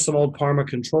here's some old Parma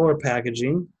controller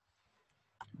packaging.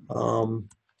 When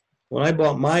I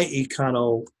bought my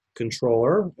Econo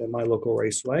controller at my local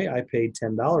raceway, I paid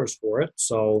 $10 for it.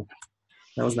 So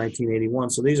that was 1981.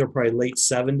 So these are probably late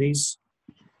 70s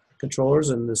controllers,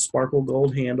 and the sparkle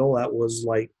gold handle, that was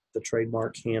like the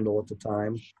trademark handle at the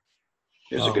time.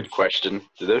 Here's a good question.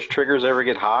 Do those triggers ever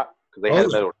get hot? Because they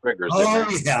had metal triggers.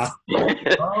 Yeah.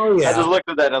 Oh yeah. I just looked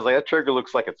at that and I was like, that trigger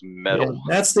looks like it's metal.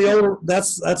 Yeah,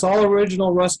 that's all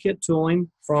original rust kit tooling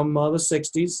from the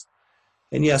 60s.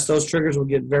 And yes, those triggers would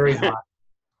get very hot.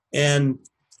 And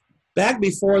back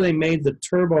before they made the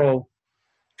turbo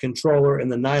controller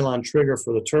and the nylon trigger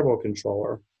for the turbo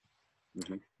controller,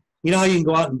 mm-hmm. You know how you can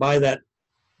go out and buy that?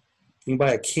 You can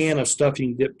buy a can of stuff you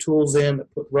can dip tools in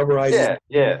that put rubberizers.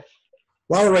 Yeah. A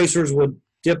lot of racers would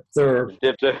dip their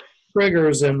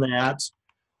triggers in that,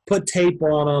 put tape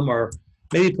on them, or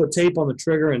maybe put tape on the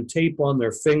trigger and tape on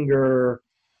their finger.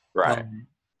 Right.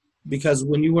 Because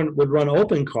when you would run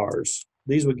open cars,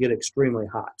 these would get extremely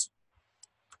hot.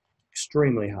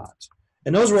 Extremely hot.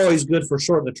 And those were always good for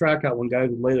shorting the track out when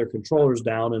guys would lay their controllers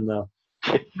down and the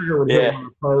trigger would hit on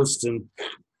the post and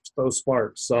those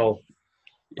sparks. So,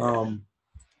 and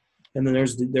then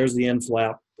there's the end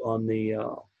flap on the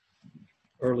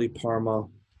early Parma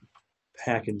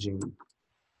packaging.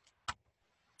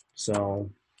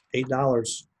 So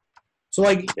 $8. So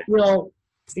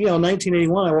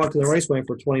 1981, I walked to the raceway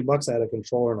for $20. I had a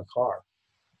controller and a car.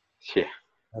 Yeah,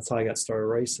 that's how I got started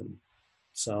racing.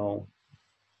 So,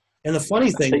 and the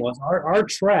funny thing was our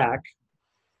track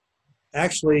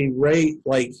actually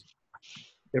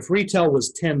if retail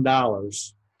was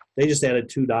 $10, they just added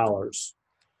 $2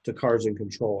 to cars and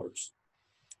controllers.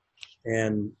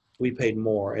 And we paid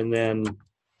more. And then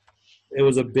it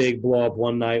was a big blow up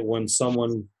one night when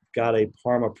someone got a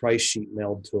Parma price sheet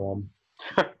mailed to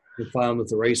them. We found that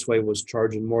the raceway was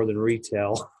charging more than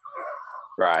retail.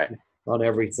 Right. On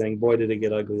everything. Boy, did it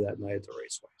get ugly that night at the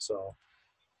raceway. So,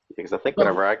 because I think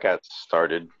whenever I got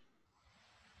started,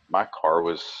 my car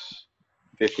was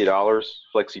 $50,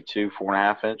 Flexi 2,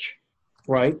 4.5 inch.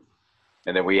 Right.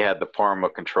 And then we had the Parma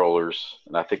controllers,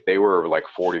 and I think they were like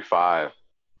 45.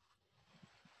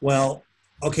 Well,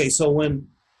 okay, so when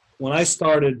I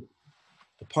started,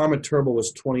 the Parma Turbo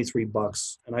was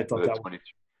 $23, and I thought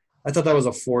that was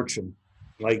a fortune.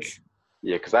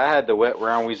 Yeah, because I had the wet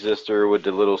round resistor with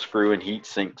the little screw and heat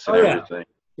sinks and everything.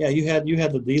 Yeah, you had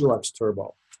the deluxe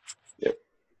turbo.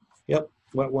 Yep,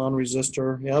 wet wound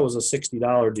resistor. Yeah, that was a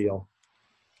 $60 deal.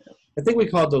 Yep. I think we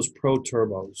called those pro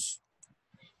turbos.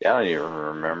 Yeah, I don't even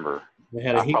remember. They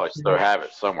had a I heat probably still sink. have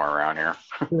it somewhere around here.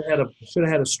 Should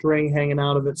have had a string hanging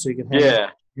out of it so you could hang it. Yeah.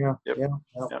 Yeah, Yep. yeah,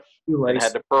 yeah. Yep. And it had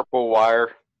Shoelace. the purple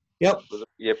wire. Yep,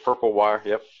 Yeah, purple wire.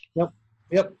 Yep. yep,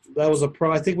 yep. That was a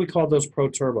pro. I think we called those Pro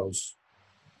Turbos.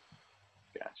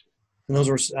 Gotcha. And those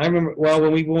were. I remember. Well,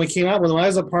 when we came out, when I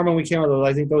was at Parma, we came out with those.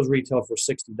 I think those retailed for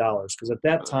 $60 because at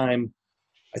that time,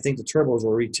 I think the turbos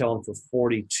were retailing for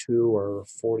 42 or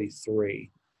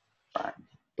 43. Right.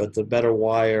 But the better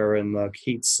wire and the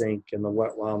heat sink and the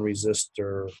wet wound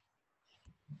resistor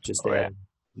just Oh, yeah. added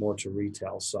more to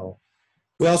retail. So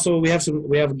we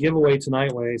have a giveaway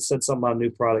tonight where I said something about new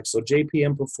products. So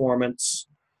JPM Performance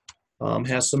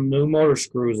has some new motor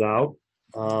screws out.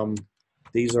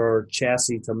 These are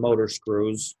chassis to motor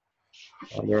screws.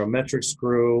 They're a metric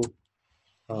screw.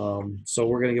 So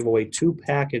we're going to give away 2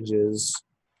 packages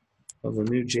of the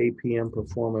new JPM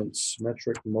Performance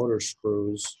metric motor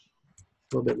screws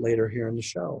a little bit later here in the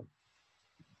show.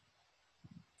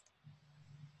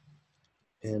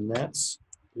 And that's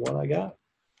what I got.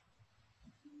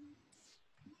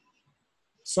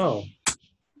 So,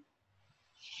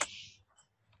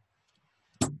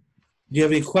 do you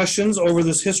have any questions over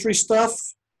this history stuff?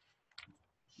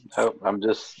 Oh, I'm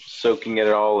just soaking it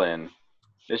all in.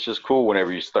 It's just cool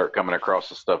whenever you start coming across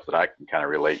the stuff that I can kind of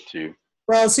relate to.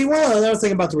 Well, see, another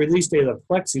thing about the release date of the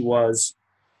Flexi was,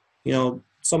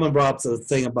 someone brought up the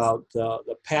thing about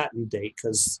the patent date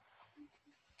because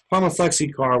Parma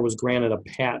Flexi car was granted a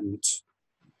patent.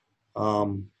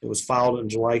 It was filed on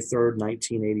July 3rd,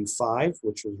 1985,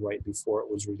 which was right before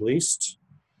it was released.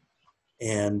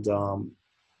 And,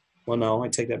 well, no, I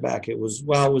take that back.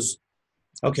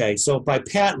 Okay, so by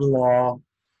patent law,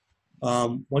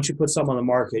 once you put something on the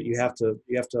market, you have to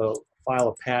file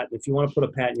a patent. If you want to put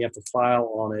a patent, you have to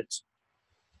file on it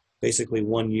basically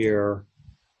 1 year,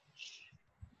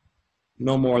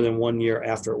 no more than 1 year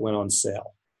after it went on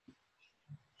sale.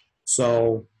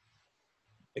 So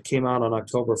it came out on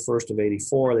October 1st of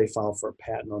 84. They filed for a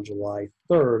patent on July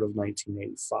 3rd of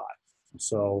 1985.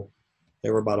 So they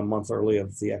were about a month early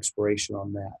of the expiration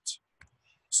on that.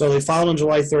 So they filed on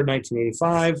July 3rd,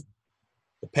 1985.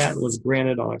 The patent was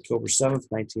granted on October 7th,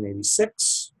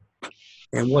 1986.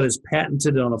 And what is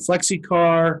patented on a Flexi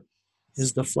car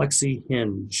is the Flexi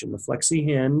hinge. And the Flexi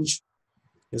hinge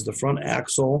is the front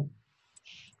axle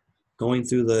going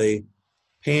through the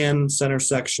pan center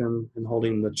section and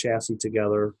holding the chassis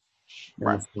together in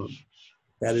the front.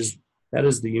 That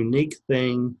is the unique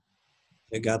thing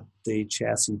that got the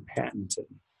chassis patented.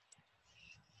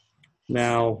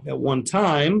 Now, at one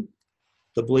time,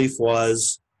 the belief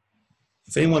was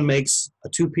if anyone makes a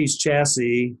 2-piece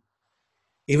chassis,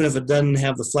 even if it doesn't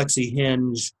have the Flexi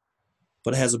hinge,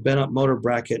 but it has a bent-up motor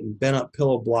bracket and bent-up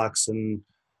pillow blocks, and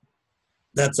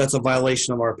that's a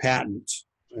violation of our patent.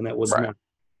 And it was not.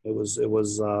 It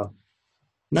was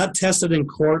not tested in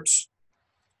court,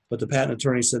 but the patent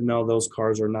attorney said, no, those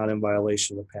cars are not in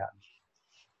violation of the patent.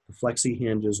 The Flexi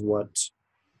hinge is what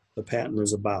the patent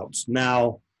is about.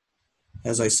 Now,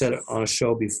 as I said on a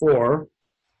show before,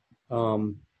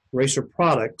 Racer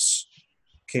Products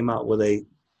came out with a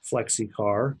Flexi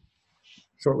car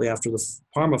shortly after the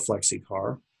Parma Flexi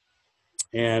car,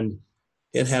 and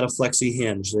it had a Flexi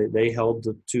hinge. They held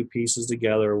the 2 pieces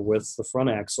together with the front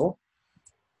axle,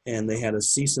 and they had a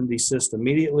cease and desist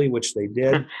immediately, which they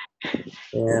did,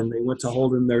 and they went to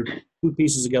holding their 2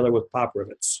 pieces together with pop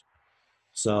rivets.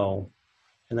 So,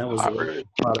 and that was the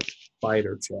product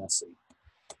Spider chassis.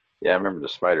 Yeah, I remember the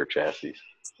Spider chassis.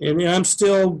 And I'm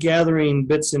still gathering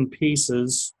bits and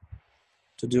pieces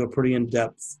to do a pretty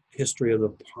in-depth history of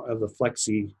the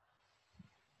Flexi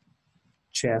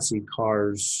chassis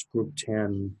cars, Group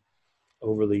 10,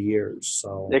 over the years.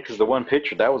 So yeah, because the one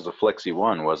picture that was the Flexi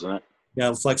 1, wasn't it?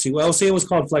 Yeah, Flexi. Well, see, it was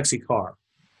called Flexi car.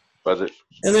 Was it?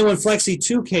 And then when Flexi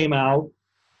 2 came out,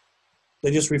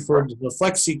 they just referred to the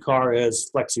Flexi car as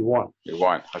Flexi 1. The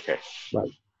 1, okay. Right.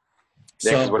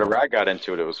 Yeah, because whenever I got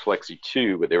into it, it was Flexi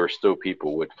 2, but there were still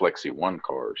people with Flexi 1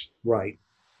 cars. Right.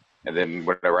 And then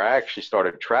whenever I actually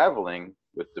started traveling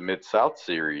with the Mid-South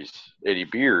series, Eddie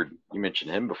Beard, you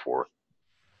mentioned him before,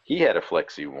 he had a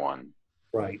Flexi 1.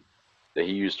 Right. That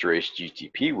he used to race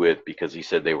GTP with because he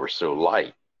said they were so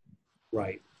light.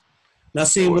 Right. Now,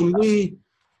 see, so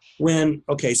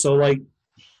like,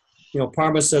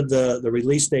 Parma said the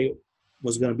release date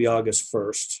was going to be August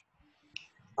 1st.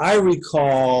 I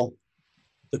recall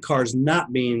the cars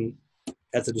not being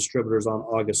at the distributors on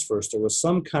August 1st. There was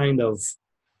some kind of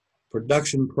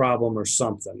production problem or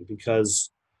something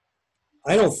because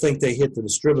I don't think they hit the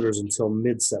distributors until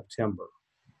mid-September.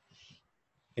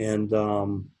 And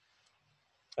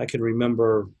I can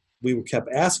remember we kept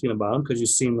asking about them because you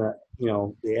seen that,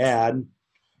 the ad.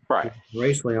 Right.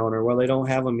 Raceway owner. Well, they don't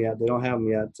have them yet. They don't have them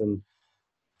yet. And,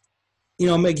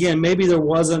 again, maybe there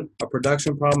wasn't a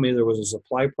production problem. Maybe there was a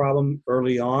supply problem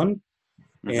early on.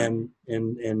 Mm-hmm.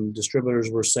 And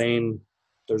distributors were saying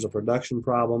there's a production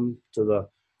problem to the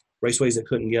raceways that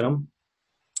couldn't get them.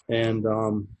 And,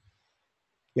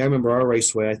 I remember our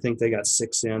raceway. I think they got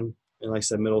 6 in, like I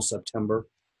said, middle of September.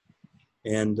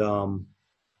 And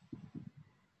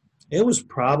it was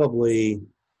probably,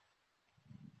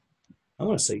 I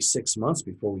want to say 6 months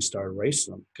before we started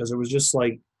racing them, because it was just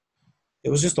a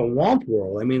womp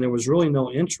world. I mean, there was really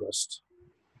no interest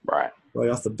right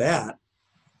off the bat.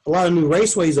 A lot of new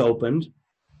raceways opened,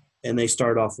 and they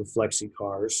started off with flexi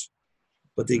cars.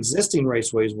 But the existing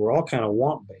raceways were all kind of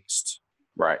womp based.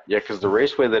 Right. Yeah, because the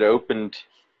raceway that opened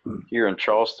here in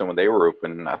Charleston when they were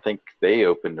open, I think they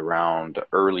opened around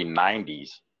early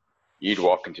 90s. You'd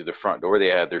walk into the front door, they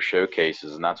had their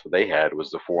showcases, and that's what they had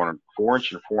was the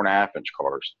 4-inch and 4.5-inch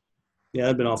cars. Yeah,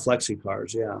 they've been all flexi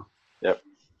cars, yeah. Yep.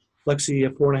 Flexi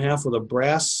 4.5 with a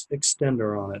brass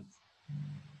extender on it.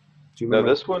 Do you No,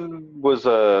 remember? this one was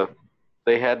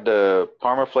they had the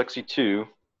Parma Flexi 2.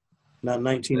 Not in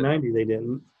 1990, they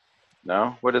didn't.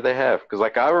 No? What did they have? Because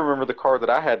I remember the car that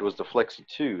I had was the Flexi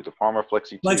 2, the Parma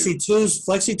Flexi 2.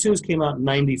 Flexi 2s came out in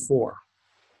 94.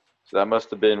 So that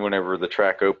must have been whenever the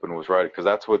track open was right, because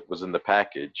that's what was in the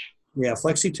package. Yeah,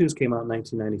 Flexi 2s came out in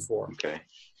 1994. Okay.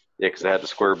 Yeah, because it had the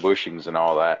square bushings and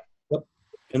all that. Yep.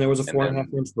 And there was a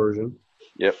 4.5-inch version.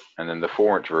 Yep. And then the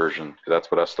 4-inch version, because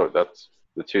that's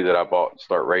the two that I bought and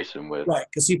start racing with. Right.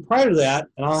 Because, see, prior to that,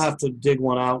 and I'll have to dig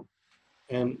one out,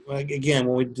 and again,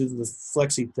 when we do the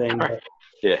Flexi thing. But,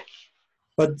 yeah.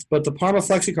 But the Parma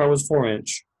Flexi car was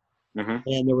 4-inch. Mm-hmm.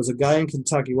 And there was a guy in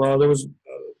Kentucky. Well, there was a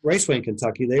raceway in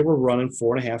Kentucky. They were running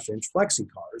 4.5-inch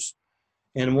Flexi cars.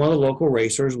 And one of the local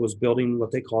racers was building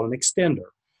what they called an extender.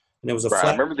 And it was a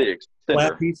flat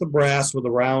piece of brass with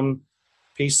a round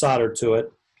piece soldered to it,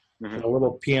 mm-hmm. and a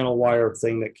little piano wire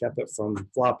thing that kept it from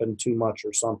flopping too much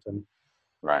or something.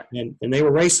 Right. And they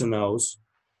were racing those.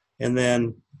 And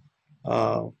then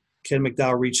Ken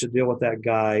McDowell reached a deal with that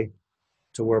guy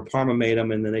to where Parma made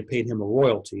them, and then they paid him a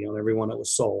royalty on every one that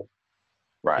was sold.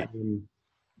 Right. And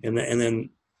then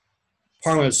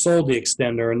Parma sold the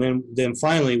extender, and then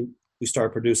finally we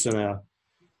started producing a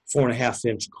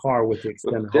 4.5-inch car with the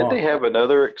extender. Did they have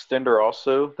another extender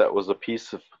also that was a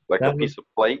piece of piece of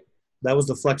plate? That was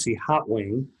the Flexi Hot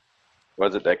Wing.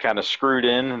 Was it that kind of screwed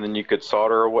in and then you could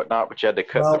solder or whatnot, but you had to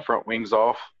cut the front wings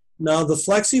off? No, the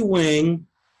Flexi Wing,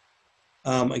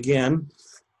 again,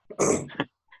 I'll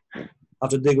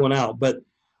have to dig one out. But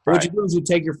what you do is you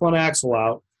take your front axle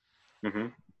out, mm-hmm.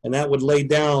 and that would lay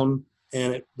down,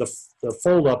 and the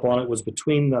fold up on it was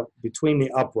between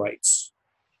the uprights.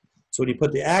 So when you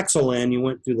put the axle in, you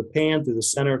went through the pan, through the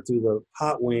center, through the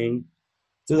hot wing,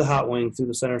 through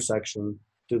the center section,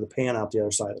 through the pan out the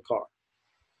other side of the car.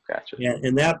 Gotcha.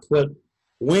 And that put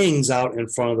wings out in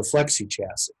front of the Flexi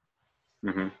chassis.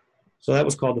 Mm-hmm. So that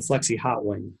was called the Flexi Hot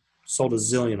Wing. Sold a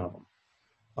zillion of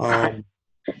them.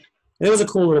 It was a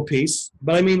cool little piece.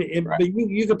 But, I mean, but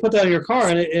you could put that in your car,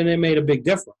 and it made a big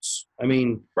difference. I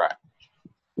mean,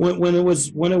 when it was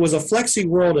a Flexi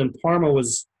world and Parma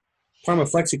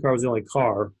Flexi car was the only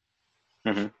car,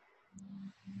 mm-hmm.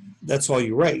 that's all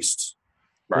you raced.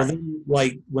 Right. Well, then,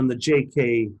 like when the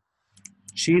JK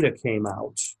Cheetah came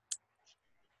out,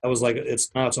 I was like, it's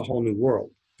a whole new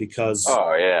world, because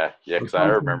because I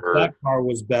remember that car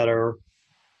was better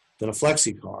than a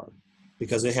Flexi car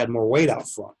because it had more weight out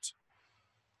front.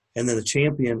 And then the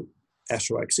Champion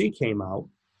Astro XE came out,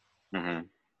 mm-hmm.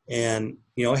 and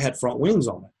it had front wings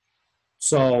on it.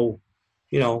 So,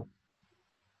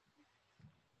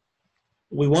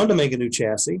 we wanted to make a new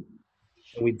chassis,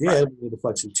 and we did with the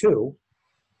Flexi 2.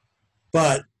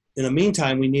 But in the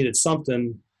meantime, we needed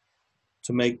something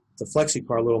to make the Flexi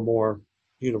car a little more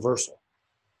universal.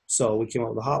 So we came up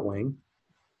with the Hot Wing,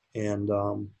 and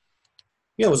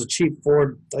it was a cheap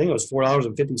Ford. I think it was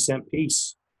 $4.50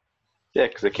 piece. Yeah,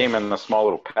 because it came in a small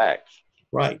little pack.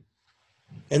 Right,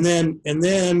 and then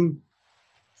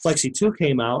Flexi 2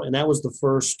 came out, and that was the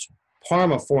first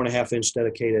Parma 4.5-inch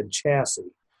dedicated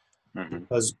chassis. Mm-hmm.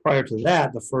 Because prior to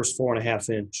that, the first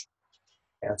 4.5-inch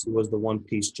chassis was the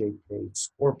one-piece JK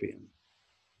Scorpion.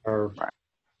 Yeah,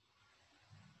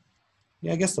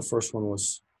 I guess the first one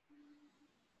was.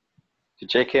 Did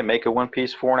JK make a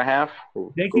one-piece 4.5?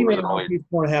 JK made a one-piece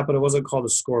 4.5, but it wasn't called a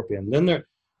Scorpion. Then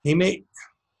he made.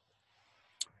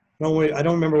 No, I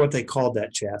don't remember what they called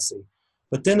that chassis,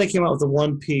 but then they came out with a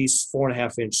one-piece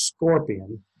 4.5-inch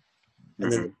Scorpion,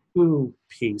 and then the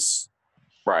 2-piece.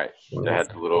 Right. That had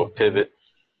the little pivot.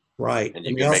 Right. And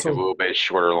you can make it a little bit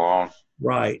shorter long.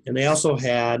 Right. And they also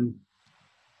had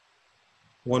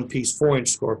one-piece 4-inch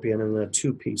Scorpion and a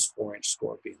two-piece 4-inch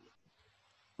Scorpion.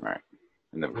 Right.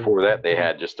 And then before that, they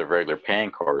had just the regular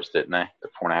pan cars, didn't they? The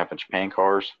 4.5-inch pan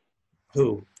cars.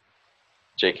 Who?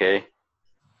 JK.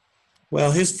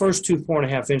 Well, his first two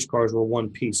 4.5-inch cars were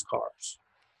one-piece cars.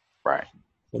 Right.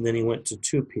 And then he went to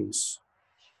two-piece.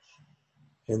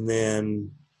 And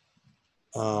then,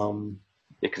 Yeah,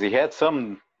 because he had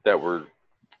some that were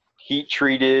heat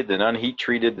treated and unheat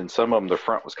treated, and some of them the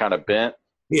front was kind of bent.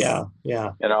 yeah.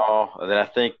 And all. And then I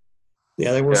think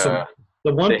There were some.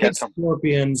 The they had one-piece some.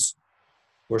 Scorpions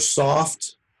were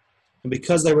soft, and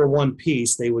because they were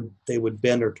one-piece, they would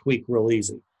bend or tweak real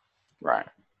easy. Right.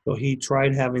 So he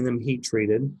tried having them heat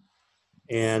treated,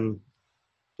 and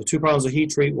the two problems of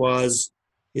heat treat was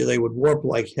either they would warp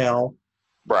like hell,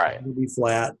 Right. they'd be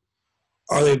flat,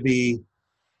 or they'd be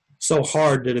so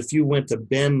hard that if you went to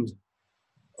bend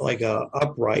like a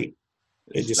upright,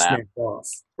 it just snapped off.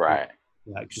 Right.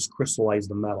 Yeah, it just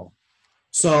crystallized the metal.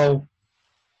 So,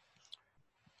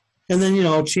 and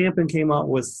then, Champion came out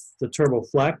with the Turbo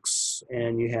Flex,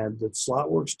 and you had the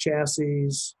Slotworks chassis.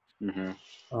 Mm-hmm.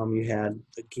 You had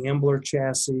the Gambler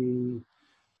chassis.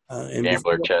 And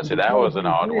Gambler chassis. That was an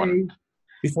odd one.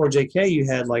 Before JK, you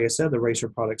had, like I said, the Racer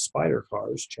Product Spider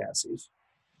cars chassis.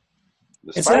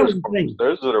 The Spiders,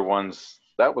 those are the ones.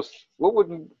 That was what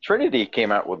would Trinity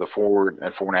came out with a 4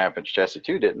 and 4.5-inch chassis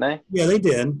too, didn't they? Yeah, they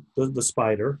did the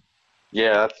Spider.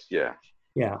 Yeah,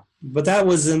 Yeah, but that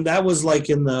was like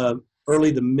in the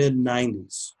early to mid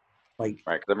 '90s, like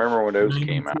right. Because I remember when those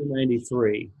came out.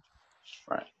 93.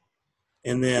 Right.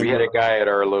 And then we had a guy at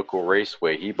our local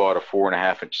raceway. He bought a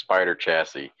 4.5-inch Spider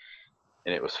chassis,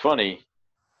 and it was funny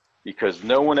because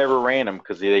no one ever ran them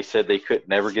because they said they could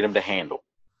never get them to handle.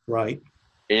 Right.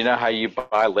 And you know how you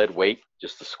buy lead weight,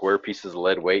 just the square pieces of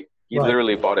lead weight? He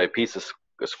literally bought a piece of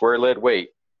a square lead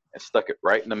weight and stuck it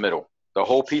right in the middle. The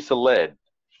whole piece of lead.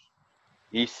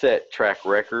 He set track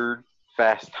record,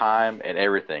 fast time, and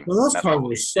everything. Well, those cars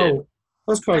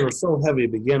were so heavy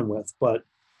to begin with, but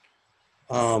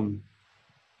and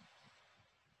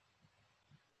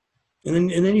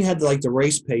then you had like the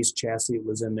Race Pace chassis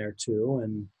was in there too,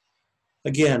 and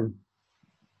again,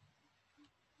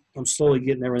 I'm slowly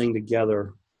getting everything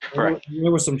together. Right.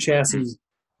 There were some chassis.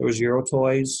 There was Euro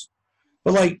toys,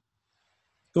 but like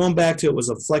going back to it was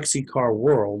a flexi car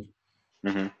world.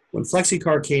 Mm-hmm. When flexi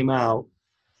car came out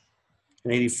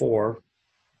in '84,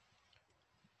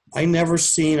 I never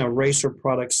seen a Racer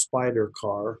Product Spider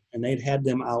car, and they'd had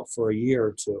them out for a year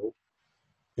or two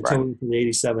until we went to the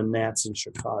 '87 Nats in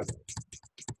Chicago.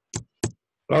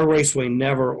 Our raceway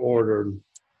never ordered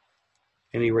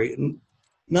any race.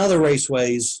 None of the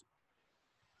raceways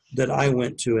that I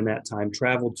went to in that time,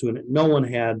 traveled to, and no one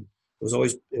had.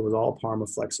 It was all Parma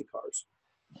flexi cars.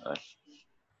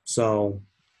 So,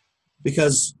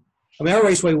 because our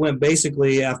raceway went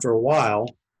basically after a while.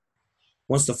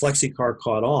 Once the flexi car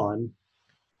caught on,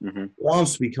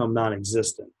 Wamps become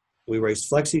non-existent. We raced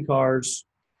flexi cars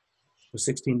with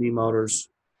 16D motors,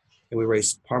 and we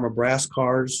raced Parma brass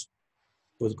cars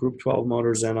with Group 12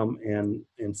 motors in them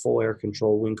and full air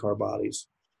control wing car bodies.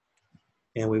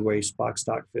 And we raced box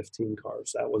stock 15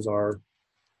 cars. That was our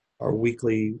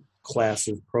weekly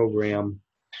classes program.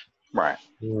 Right.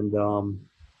 And,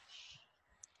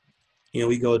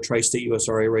 we go to Tri-State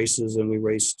USRA races, and we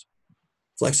raced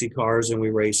flexi cars, and we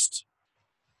raced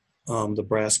the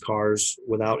brass cars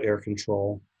without air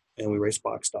control, and we raced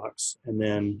box stocks. And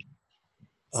then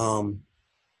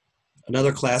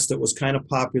another class that was kind of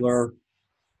popular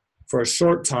for a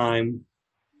short time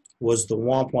was the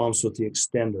Womp Womps with the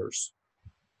extenders,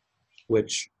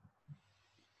 which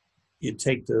you'd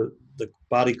take the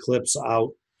body clips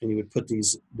out and you would put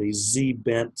these Z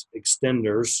bent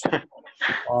extenders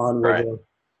on with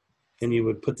and you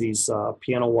would put these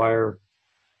piano wire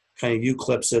kind of U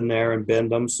clips in there and bend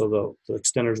them so the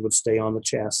extenders would stay on the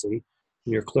chassis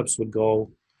and your clips would go,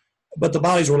 but the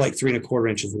bodies were like 3 1/4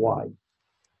 inches wide.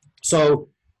 So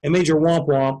it made your Womp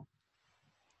Womp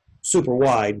super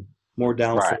wide, more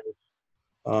downforce,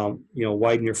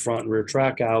 widen your front and rear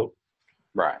track out.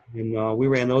 Right. And we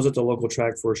ran those at the local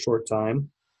track for a short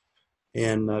time.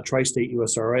 And Tri-State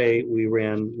USRA, we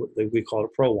ran what we called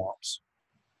it Pro Womps.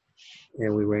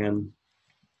 And we ran,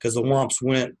 because the Womps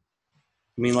went,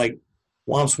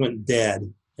 Womps went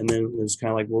dead. And then it was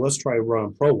kind of like, well, let's try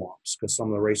running Pro Womps, because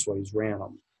some of the raceways ran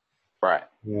them. Right.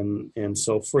 And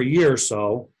so for a year or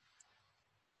so,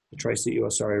 the Tri-State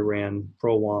USRA ran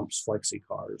Pro Womps flexi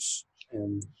cars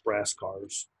and brass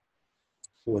cars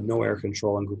with no air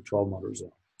control and Group 12 motors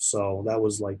in. So that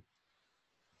was like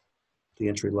the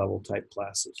entry-level type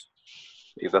classes.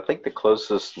 Because I think the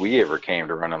closest we ever came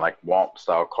to running like Womp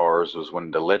style cars was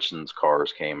when the Legends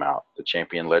cars came out, the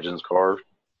Champion Legends cars.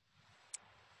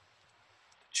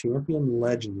 Champion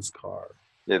Legends car.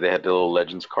 Yeah, they had the little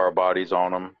Legends car bodies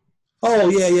on them. Oh,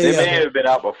 yeah, yeah, They yeah. may have been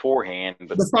out beforehand,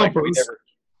 but The like we thumpers. never,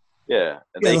 yeah,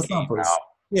 and Yeah, they the came thumpers. out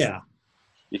Yeah.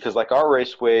 because like our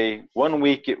raceway, one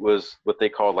week it was what they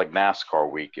called like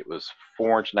NASCAR week. It was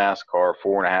 4-inch NASCAR,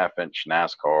 4.5-inch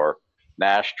NASCAR,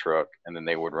 Nash truck, and then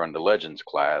they would run the Legends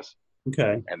class.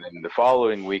 Okay. And then the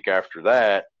following week after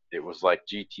that, it was like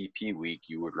GTP week.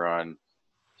 You would run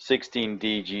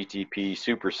 16D GTP,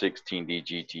 Super 16D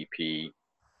GTP,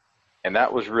 and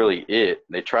that was really it.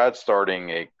 They tried starting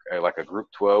a like a Group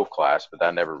 12 class, but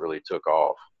that never really took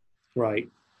off. Right.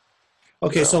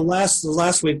 Okay, so So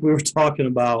last week we were talking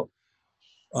about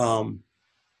um,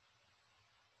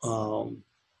 um,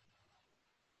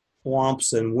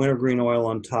 swamps and wintergreen oil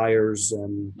on tires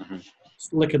and mhm.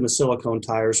 licking the silicone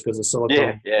tires because the Yeah,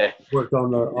 silicone yeah, worked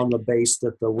on the base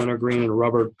that the wintergreen and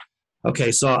rubber.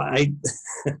 Okay, so I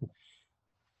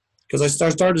because I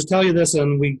started to tell you this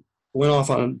and we went off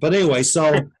on, but anyway,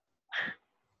 so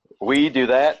we do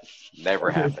that. Never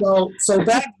okay, happened. so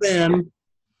back then,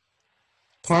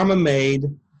 Parma made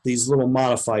these little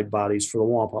modified bodies for the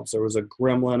wall pumps. There was a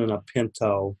Gremlin and a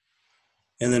Pinto,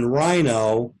 and then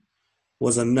Rhino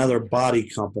was another body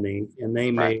company, and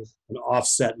they Right, made an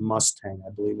offset Mustang,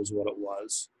 I believe is what it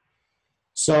was.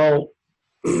 So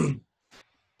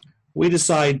we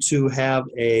decided to have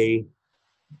a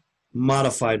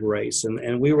modified race,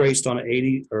 and we raced on an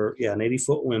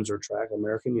 80-foot Windsor track,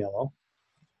 American Yellow,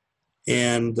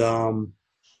 and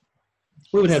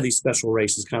we would have these special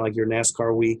races, kind of like your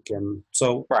NASCAR week, and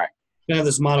so right, we have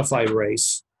this modified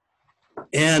race,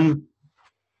 and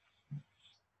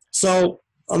so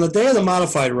on the day of the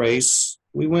modified race,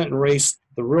 we went and raced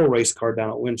the real race car down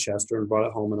at Winchester and brought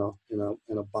it home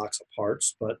in a box of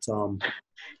parts. But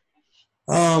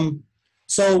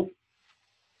so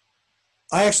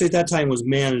I actually at that time was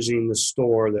managing the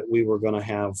store that we were going to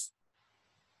have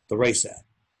the race at,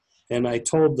 and I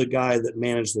told the guy that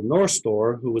managed the North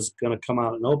store who was going to come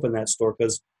out and open that store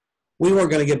because we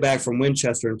weren't going to get back from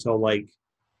Winchester until like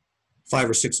 5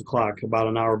 or 6 o'clock, about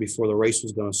an hour before the race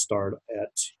was going to start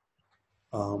at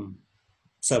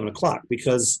 7 o'clock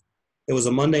because it was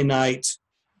a Monday night.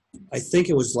 I think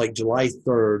it was like July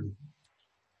 3rd,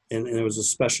 and it was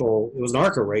it was an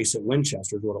ARCA race at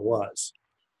Winchester is what it was.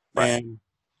 right, And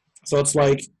so it's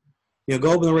like,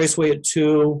 go open the raceway at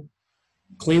 2,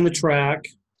 clean the track,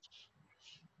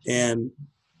 and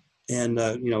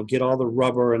get all the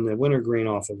rubber and the wintergreen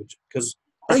off of it. Because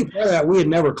I think part of that, we had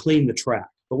never cleaned the track,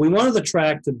 but we wanted the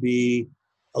track to be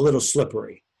a little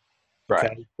slippery. right.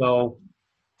 Okay, so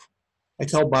I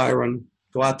tell Byron,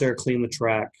 go out there, clean the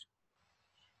track.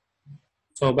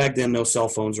 So back then, no cell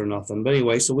phones or nothing. But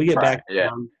anyway, so we get Right, back yeah,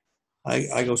 on.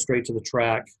 I go straight to the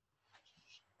track.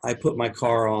 I put my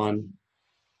car on.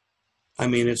 I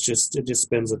mean, it just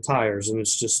spins the tires, and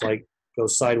it's just like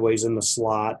goes sideways in the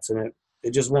slots, and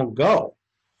it just won't go.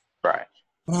 right.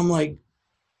 And I'm like,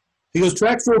 he goes,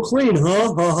 track's real clean,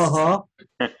 huh? Ha ha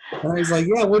ha. And he's like,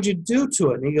 yeah, what'd you do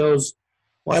to it? And he goes,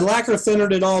 well, I lacquer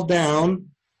thinnered it all down,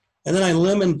 and then I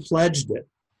lemon pledged it.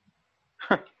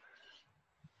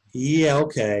 Yeah,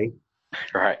 okay.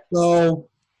 Right, So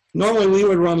normally we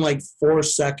would run like 4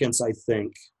 seconds, I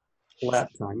think, lap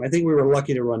time. I think we were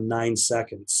lucky to run 9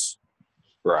 seconds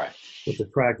right, with the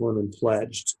track lemon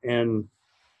pledged. And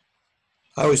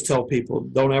I always tell people,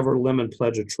 don't ever lemon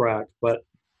pledge a track, but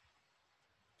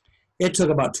it took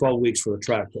about 12 weeks for the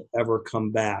track to ever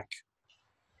come back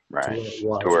to right. where it To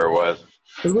was. where it was.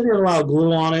 Because we didn't allow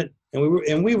glue on it,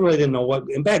 and we really didn't know what.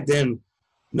 And back then,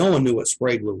 no one knew what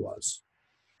spray glue was.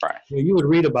 Right. You would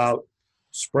read about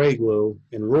spray glue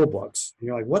in rule books, and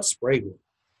you're like, what's spray glue?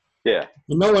 Yeah,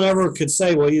 And no one ever could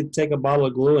say, well, you take a bottle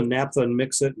of glue and naphtha and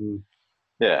mix it and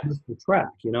yeah, mix the track.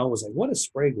 It was like, what is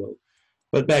spray glue?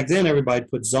 But back then, everybody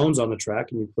put zones on the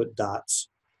track, and you put dots.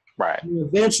 right, And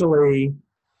eventually,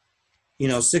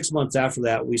 6 months after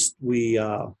that, we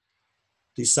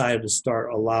decided to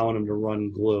start allowing them to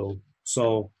run glue.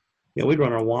 So, we'd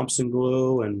run our womps in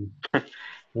glue and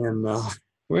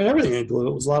we ran everything in glue.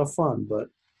 It was a lot of fun, but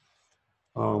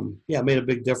it made a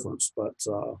big difference. But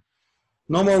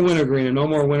no more wintergreen and no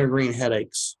more wintergreen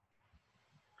headaches.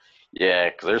 yeah.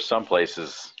 Because there's some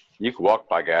places you could walk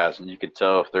by guys and you could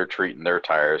tell if they're treating their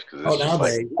tires because it's just like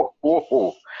Nowadays. whoa, whoa,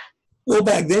 whoa. Well,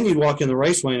 back then you'd walk in the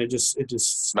raceway and it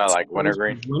just Smell like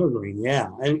wintergreen. Wintergreen, yeah,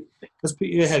 and because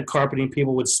you had carpeting,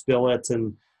 people would spill it,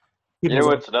 and You people know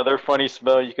was what's another funny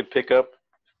smell you could pick up?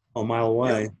 a mile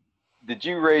away. Did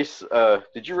you race?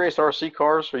 Did you race RC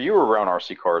cars? Or you were around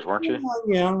RC cars, weren't you?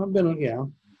 Yeah, I've been, yeah.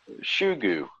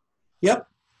 Shugu. Yep.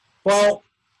 Well,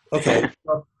 okay.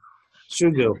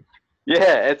 Shugo.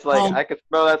 Yeah, it's like Um, I could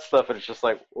smell that stuff, and it's just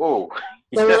like, whoa.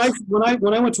 so Yeah,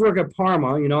 when I went to work at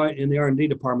Parma, in the R&D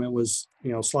department was,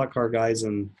 slot car guys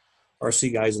and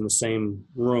RC guys in the same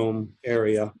room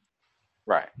area,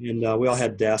 right. and we all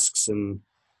had desks, and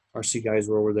RC guys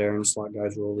were over there, and slot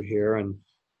guys were over here, and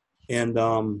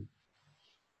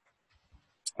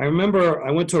I remember I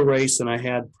went to a race and I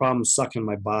had problems sucking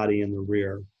my body in the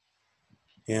rear,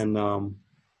 and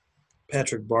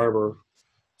Patrick Barber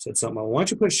said something about, why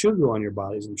don't you put Shugo on your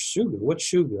bodies? And Shugo, what's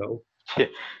Shugo?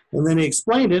 And then he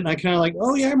explained it, and I kind of like,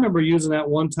 oh yeah, I remember using that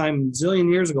one time a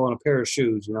zillion years ago on a pair of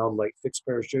shoes, like fixed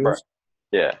pair of shoes. Right.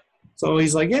 Yeah. So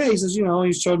he's like, yeah, he says,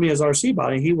 he showed me his RC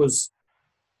body.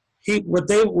 What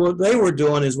they were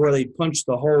doing is where they punch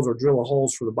the holes or drill the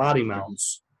holes for the body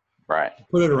mounts, Right.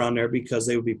 put it around there because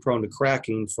they would be prone to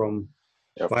cracking from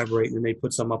vibrating, and they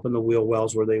put some up in the wheel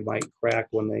wells where they might crack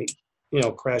when they,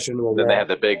 crash into a wall. Then they had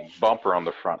the big bumper on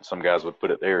the front. Some guys would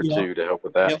put it there too to help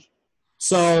with that. Yep.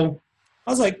 So I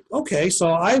was like, okay, so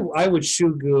I would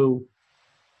shugu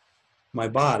my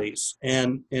bodies,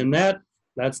 and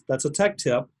that's a tech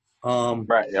tip.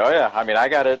 Right. Oh yeah. I mean, I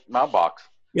got it in my box.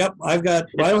 Yep, I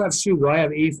don't have shugu. I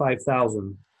have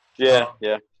E5000. Yeah.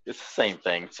 Yeah. It's the same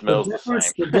thing. It smells the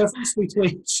same. The difference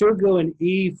between shugu and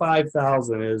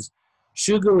E5000 is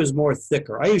shugu is more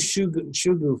thicker. I used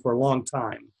shugu for a long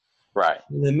time. Right.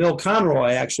 And then Mill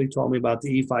Conroy actually told me about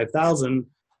the E5000,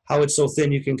 how it's so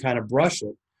thin you can kind of brush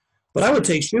it. But I would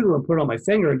take shugu and put it on my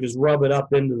finger and just rub it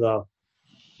up into the.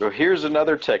 So here's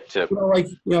another tech tip.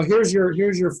 Here's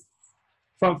your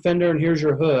front fender and here's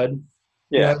your hood.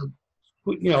 Yeah.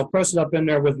 Press it up in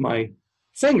there with my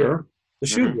finger, the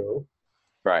shugu.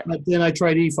 Right. But then I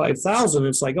tried E5000.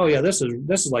 It's like, oh yeah, this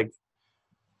is like,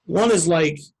 one is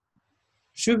like,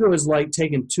 shugu is like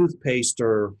taking toothpaste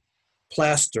or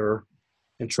plaster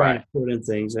and trying to put in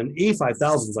things, and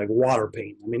E5000 is like water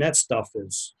paint. I mean, that stuff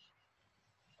is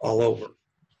all over.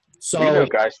 So you know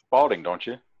Guy Spalding, don't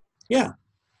you? Yeah.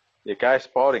 The Guy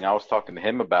Spalding, I was talking to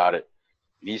him about it.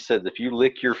 He said if you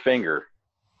lick your finger,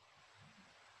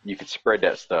 you could spread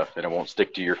that stuff and it won't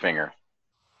stick to your finger.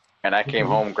 And I came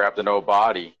home, grabbed an old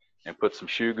body, and put some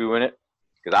shugu in it,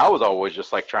 because I was always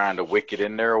just like trying to wick it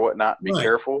in there or whatnot. Be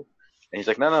careful. And he's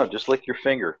like, no, just lick your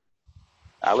finger.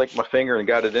 I licked my finger and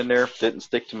got it in there. Didn't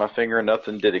stick to my finger.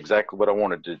 Nothing. Did exactly what I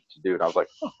wanted to do. And I was like,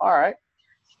 oh, all right.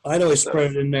 I'd always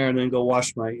spread it in there and then go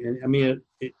wash my. I mean,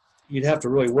 you'd have to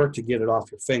really work to get it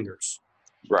off your fingers.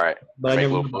 Right. But make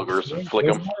little boogers and flick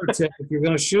them. Tip, if you're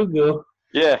going to shugu.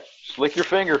 Yeah, just lick your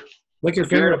finger. Lick your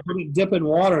finger, dip in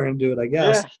water and do it, I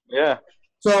guess. Yeah.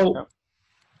 So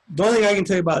the only thing I can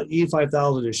tell you about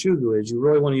E5000 and shugu is you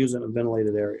really want to use it in a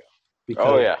ventilated area.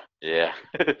 Because yeah.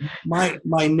 my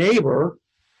neighbor,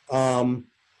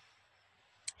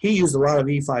 he used a lot of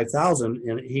E5000,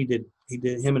 and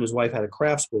him and his wife had a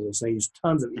crafts business. They used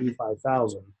tons of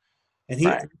E5000, and he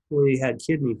actually had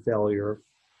kidney failure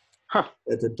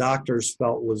that the doctors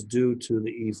felt was due to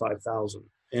the E5000.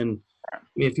 And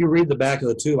if you read the back of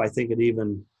the tube, I think it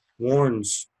even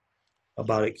warns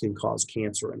about it can cause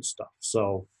cancer and stuff.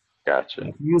 So gotcha.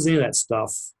 If you use any of that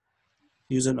stuff,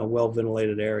 use it in a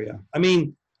well-ventilated area. I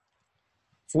mean,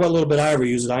 for what little bit I ever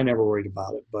use it, I never worried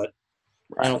about it. But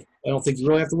I don't think you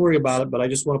really have to worry about it. But I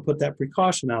just want to put that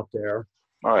precaution out there.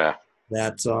 Oh, yeah.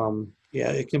 That,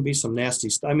 it can be some nasty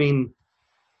stuff. I mean,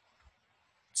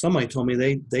 somebody told me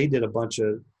they did a bunch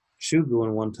of shugu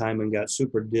in one time and got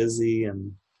super dizzy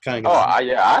and kind of. I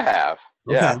have.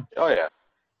 Yeah. Okay. Oh, yeah.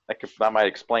 That might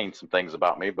explain some things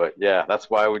about me, but yeah, that's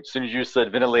why as soon as you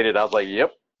said ventilated, I was like,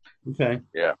 yep. Okay.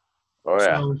 Yeah. Oh,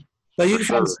 yeah. So you can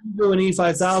find shugu and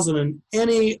E5000 in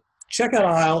any checkout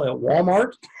aisle at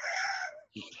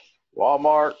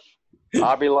Walmart,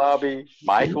 Hobby Lobby,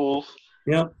 Michael's.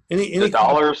 Yeah. Any the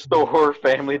dollar store,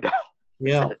 Family Dollar.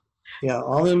 Yeah. Yeah.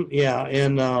 All them. Yeah.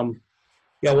 And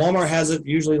Walmart has it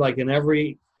usually like in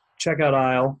every checkout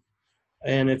aisle.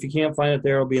 And if you can't find it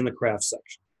there, it'll be in the craft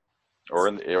section.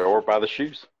 Or by the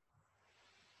shoes.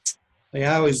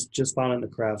 Yeah, I always just found it in the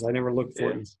crafts. I never looked for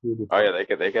it in the shoe before. Oh yeah,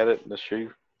 they got it in the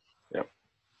shoe. Yep.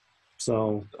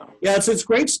 So yeah, it's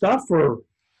great stuff for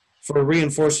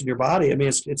reinforcing your body. I mean,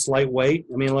 it's lightweight.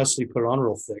 I mean, unless you put it on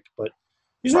real thick, but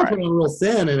you just put it on real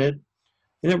thin, and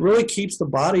it really keeps the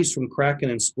bodies from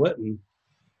cracking and splitting.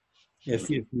 If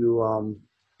you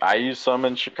I used some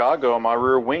in Chicago on my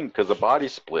rear wing because the body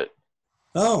split.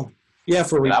 Oh, Yeah,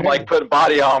 for And I'm repair. like putting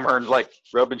body armor and like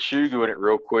rubbing Shugu in it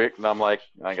real quick. And I'm like,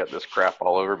 I got this crap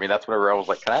all over me. That's whenever I was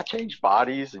like, can I change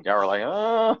bodies? And y'all were like,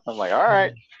 I'm like, all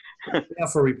right. Yeah,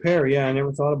 for repair. Yeah, I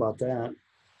never thought about that.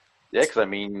 Yeah, because I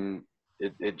mean,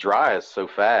 it dries so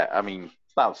fast. I mean,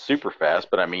 it's not super fast,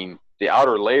 but I mean, the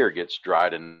outer layer gets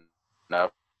dried enough for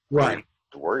you Right.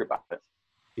 to worry about it.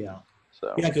 Yeah.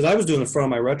 So, Yeah, because I was doing the front of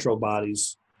my retro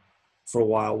bodies for a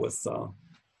while with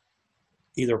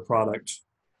either product.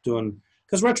 Doing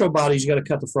because retro bodies, you got to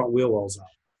cut the front wheel wells out.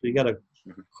 So you got a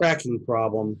mhm. cracking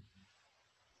problem,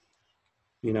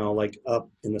 like up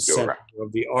in the Go center right.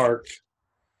 of the arc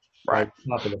by Right. the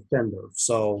top of the fender.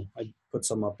 So I put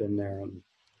some up in there, Yeah,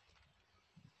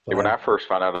 but when I first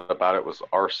found out about it was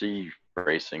RC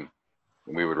racing.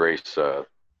 We would race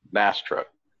NAS truck.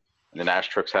 And the NAS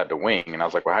trucks had the wing. And I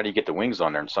was like, well, how do you get the wings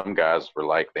on there? And some guys were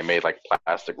like, they made like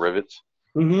plastic rivets.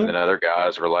 And mm-hmm. then other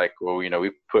guys were like, well,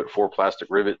 we put 4 plastic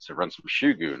rivets and run some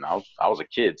shoe goo. And I was a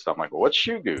kid. So I'm like, well, what's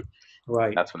shoe goo?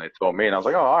 Right. That's when they told me. And I was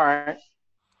like, oh, all right.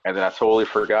 And then I totally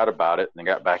forgot about it and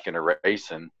got back into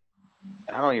racing.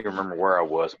 And I don't even remember where I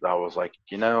was, but I was like,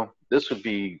 this would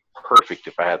be perfect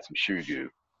if I had some shoe goo.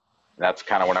 And that's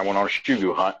kind of when I went on a shoe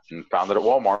goo hunt and found it at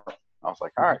Walmart. I was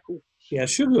like, all right, cool. Yeah,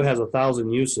 Shugu has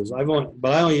 1,000 uses. I've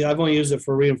only used it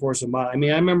for reinforcing body. I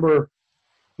mean,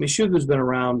 Shugu's been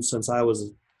around since I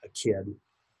was a kid,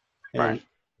 Right.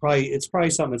 and it's probably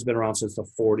something that's been around since the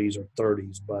 40s or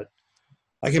 30s. But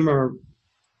I can remember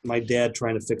my dad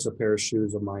trying to fix a pair of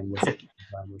shoes of mine with it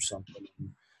or something.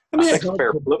 I I mean, fixed a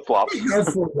pair of flip flops. it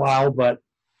helped for a while, but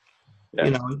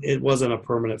Yeah. it wasn't a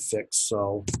permanent fix.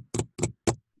 So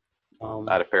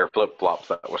I had a pair of flip flops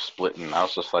that was splitting. I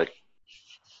was just like,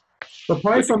 but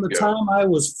probably good to from the go. time I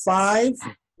was 5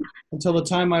 until the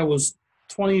time I was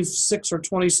 26 or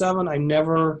 27, I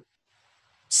never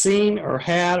seen or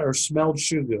had or smelled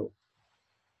Shugu.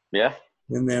 Yeah.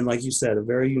 And then, like you said, a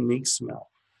very unique smell.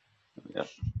 Yeah.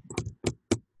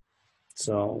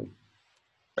 So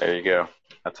There you go.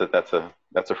 That's a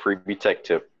freebie tech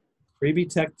tip. freebie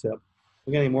tech tip.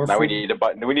 We got any more? Now we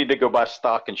need to go buy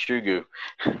stock in shoe goo.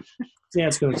 Yeah,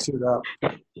 it's going to shoot up.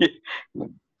 It's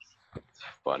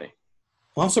funny.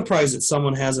 Well, I'm surprised that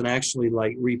someone hasn't actually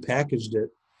like repackaged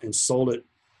it and sold it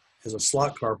as a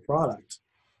slot car product.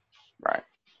 Right.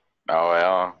 Oh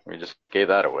well, we just gave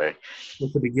that away.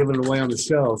 We could be giving it away on the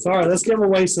show. Sorry, let's give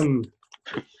away some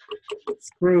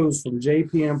screws from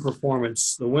JPM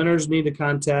Performance. The winners need to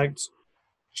contact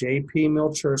JP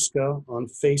Milcherska on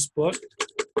Facebook.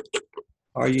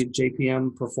 Are you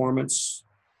JPM Performance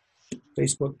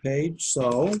Facebook page?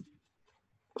 So,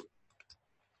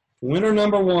 winner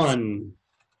number 1,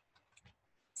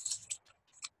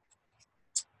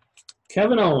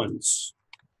 Kevin Owens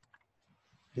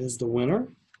is the winner.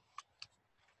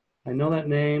 I know that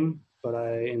name, but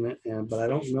I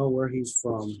don't know where he's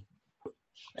from.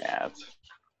 Yeah.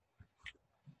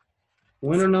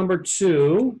 Winner number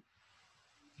 2.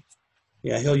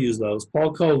 Yeah, he'll use those.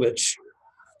 Paul Kovich,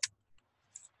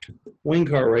 wing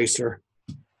kart racer.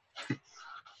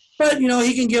 But,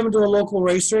 he can give them to a local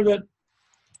racer that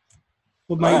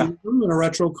might use them in a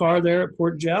retro car there at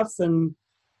Port Jeff and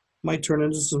might turn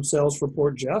into some sales for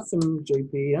Port Jeff and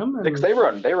JPM. Because they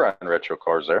run retro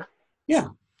cars there. Yeah.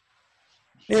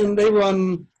 And they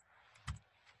run,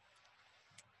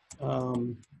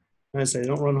 I say they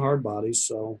don't run hard bodies,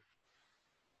 so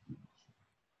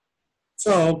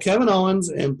Kevin Owens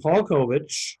and Paul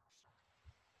Kovich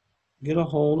get a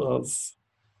hold of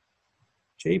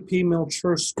JP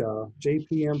Milcherska,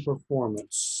 JPM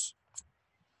Performance,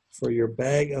 for your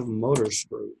bag of motor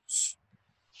screws.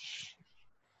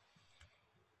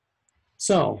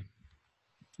 So,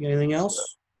 you got anything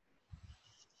else?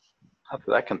 Not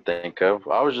that I can think of.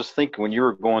 I was just thinking when you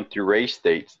were going through race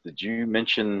dates, did you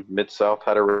mention Mid-South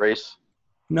had a race?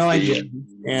 No, I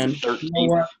didn't. And you know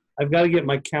what? I've got to get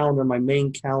my calendar, my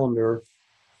main calendar.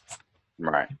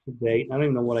 Right. Date. I don't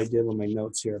even know what I did with my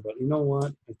notes here, but you know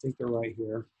what? I think they're right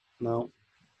here. No.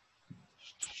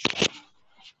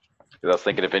 Because I was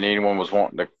thinking if anyone was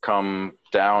wanting to come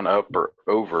down, up, or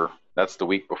over, that's the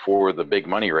week before the big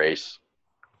money race.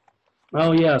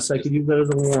 Oh, yes. I could use that as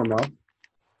a warm-up.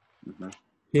 Mm-hmm.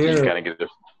 Here. So you kind of get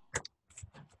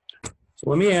So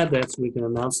let me add that so we can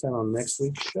announce that on next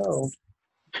week's show.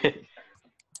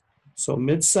 So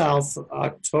Mid-South,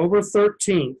 October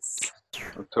 13th.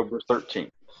 October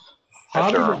 13th.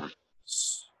 At Durham.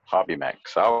 Hobby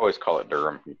Max. I always call it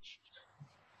Durham.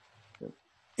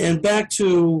 And back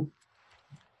to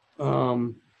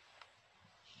the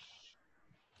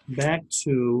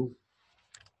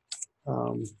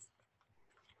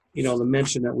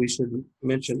mention that we should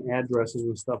mention addresses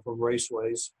and stuff of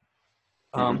raceways.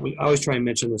 We always try and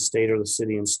mention the state or the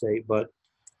city and state, but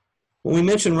when we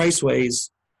mention raceways,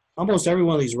 almost every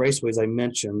one of these raceways I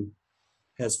mention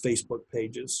has Facebook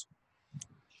pages.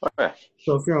 Okay.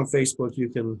 So if you're on Facebook, you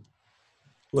can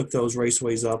look those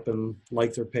raceways up and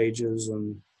like their pages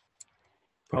and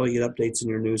probably get updates in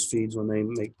your news feeds when they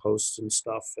make posts and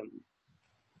stuff and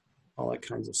all that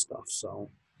kinds of stuff. So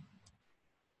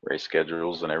Race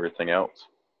schedules and everything else.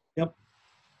 Yep.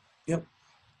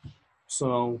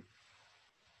 So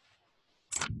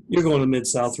you're going to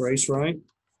Mid-South race, right?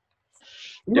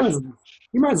 Yep.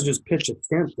 You might as well just pitch a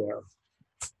tent there.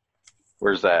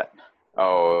 Where's that?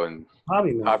 Oh, and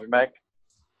Hobby man. Hobby Mac.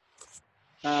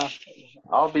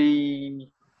 I'll be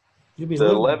You'll be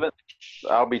the living. 11th.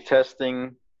 I'll be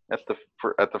testing at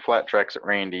the flat tracks at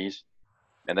Randy's,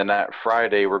 and then that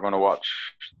Friday we're going to watch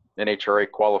NHRA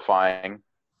qualifying.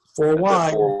 4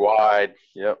 wide. 4 wide.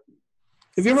 Yep.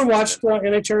 Have you ever watched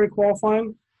NHRA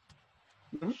qualifying?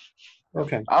 Mhm.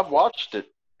 Okay. I've watched it,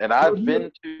 and I've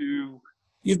been to.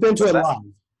 You've been to it live.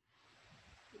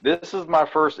 This is my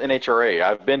first NHRA.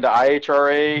 I've been to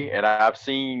IHRA, and I've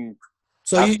seen.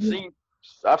 So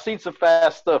I've seen some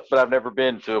fast stuff, but I've never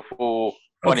been to a full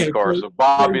funny Okay, car. so- So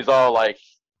Bobby's all like,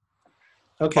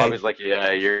 okay. Bobby's like,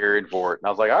 yeah, you're in for it. And I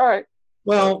was like, all right.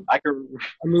 Well, I can.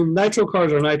 I mean, nitro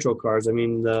cars are nitro cars. I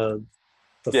mean, the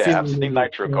Yeah, I've feeling seen in the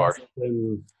nitro cars.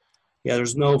 and yeah,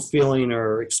 there's no feeling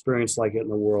or experience like it in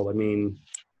the world. I mean,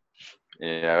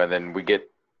 Yeah, and then we get.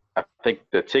 I think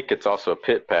the ticket's also a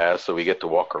pit pass, so we get to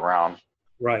walk around.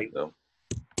 right. So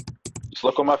just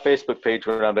look on my Facebook page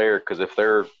when I'm there, because if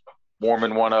they're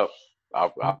warming one up,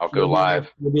 I'll go live.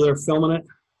 You'll be there filming it.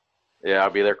 Yeah, I'll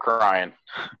be there crying.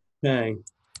 Okay.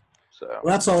 So Well,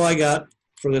 that's all I got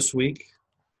for this week.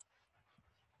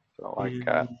 like,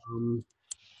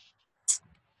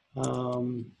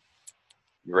 And,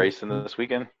 you racing this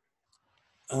weekend?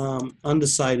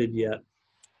 undecided yet.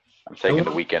 I'm taking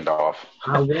the weekend off.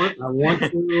 I want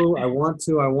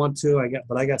to.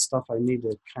 I got stuff I need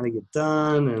to kind of get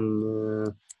done,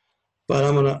 and but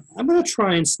I'm gonna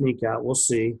try and sneak out. We'll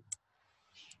see.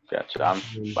 Gotcha.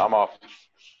 I'm off.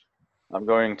 I'm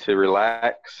going to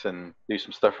relax and do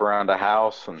some stuff around the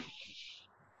house, and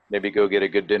maybe go get a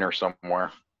good dinner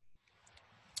somewhere.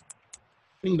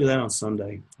 We can do that on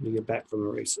Sunday when we get back from the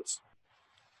races.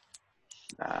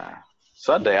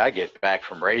 Sunday, I get back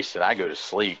from racing, I go to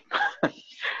sleep.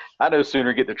 I no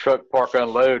sooner get the truck park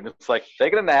unload, and it's like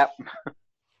taking a nap.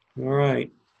 All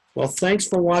right. Well, thanks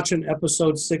for watching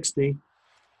episode 60.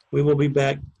 We will be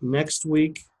back next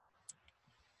week,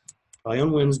 probably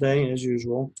on Wednesday, as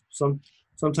usual.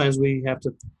 Sometimes we have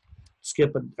to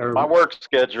skip My work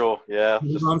schedule, yeah.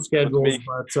 on schedules,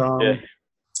 but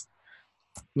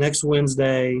next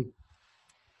Wednesday,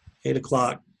 8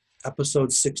 o'clock,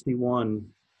 episode 61.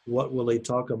 What will they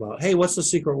talk about? Hey, what's the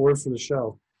secret word for the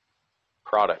show?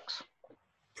 Products.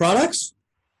 Products?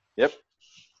 Yep.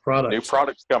 Products. New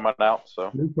products coming out.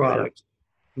 So New products.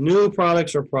 New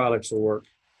products or products will work.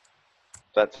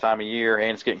 That time of year,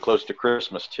 and it's getting close to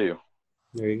Christmas too.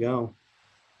 There you go.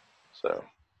 So,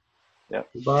 yeah.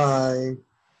 Bye.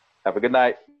 Have a good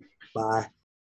night. Bye.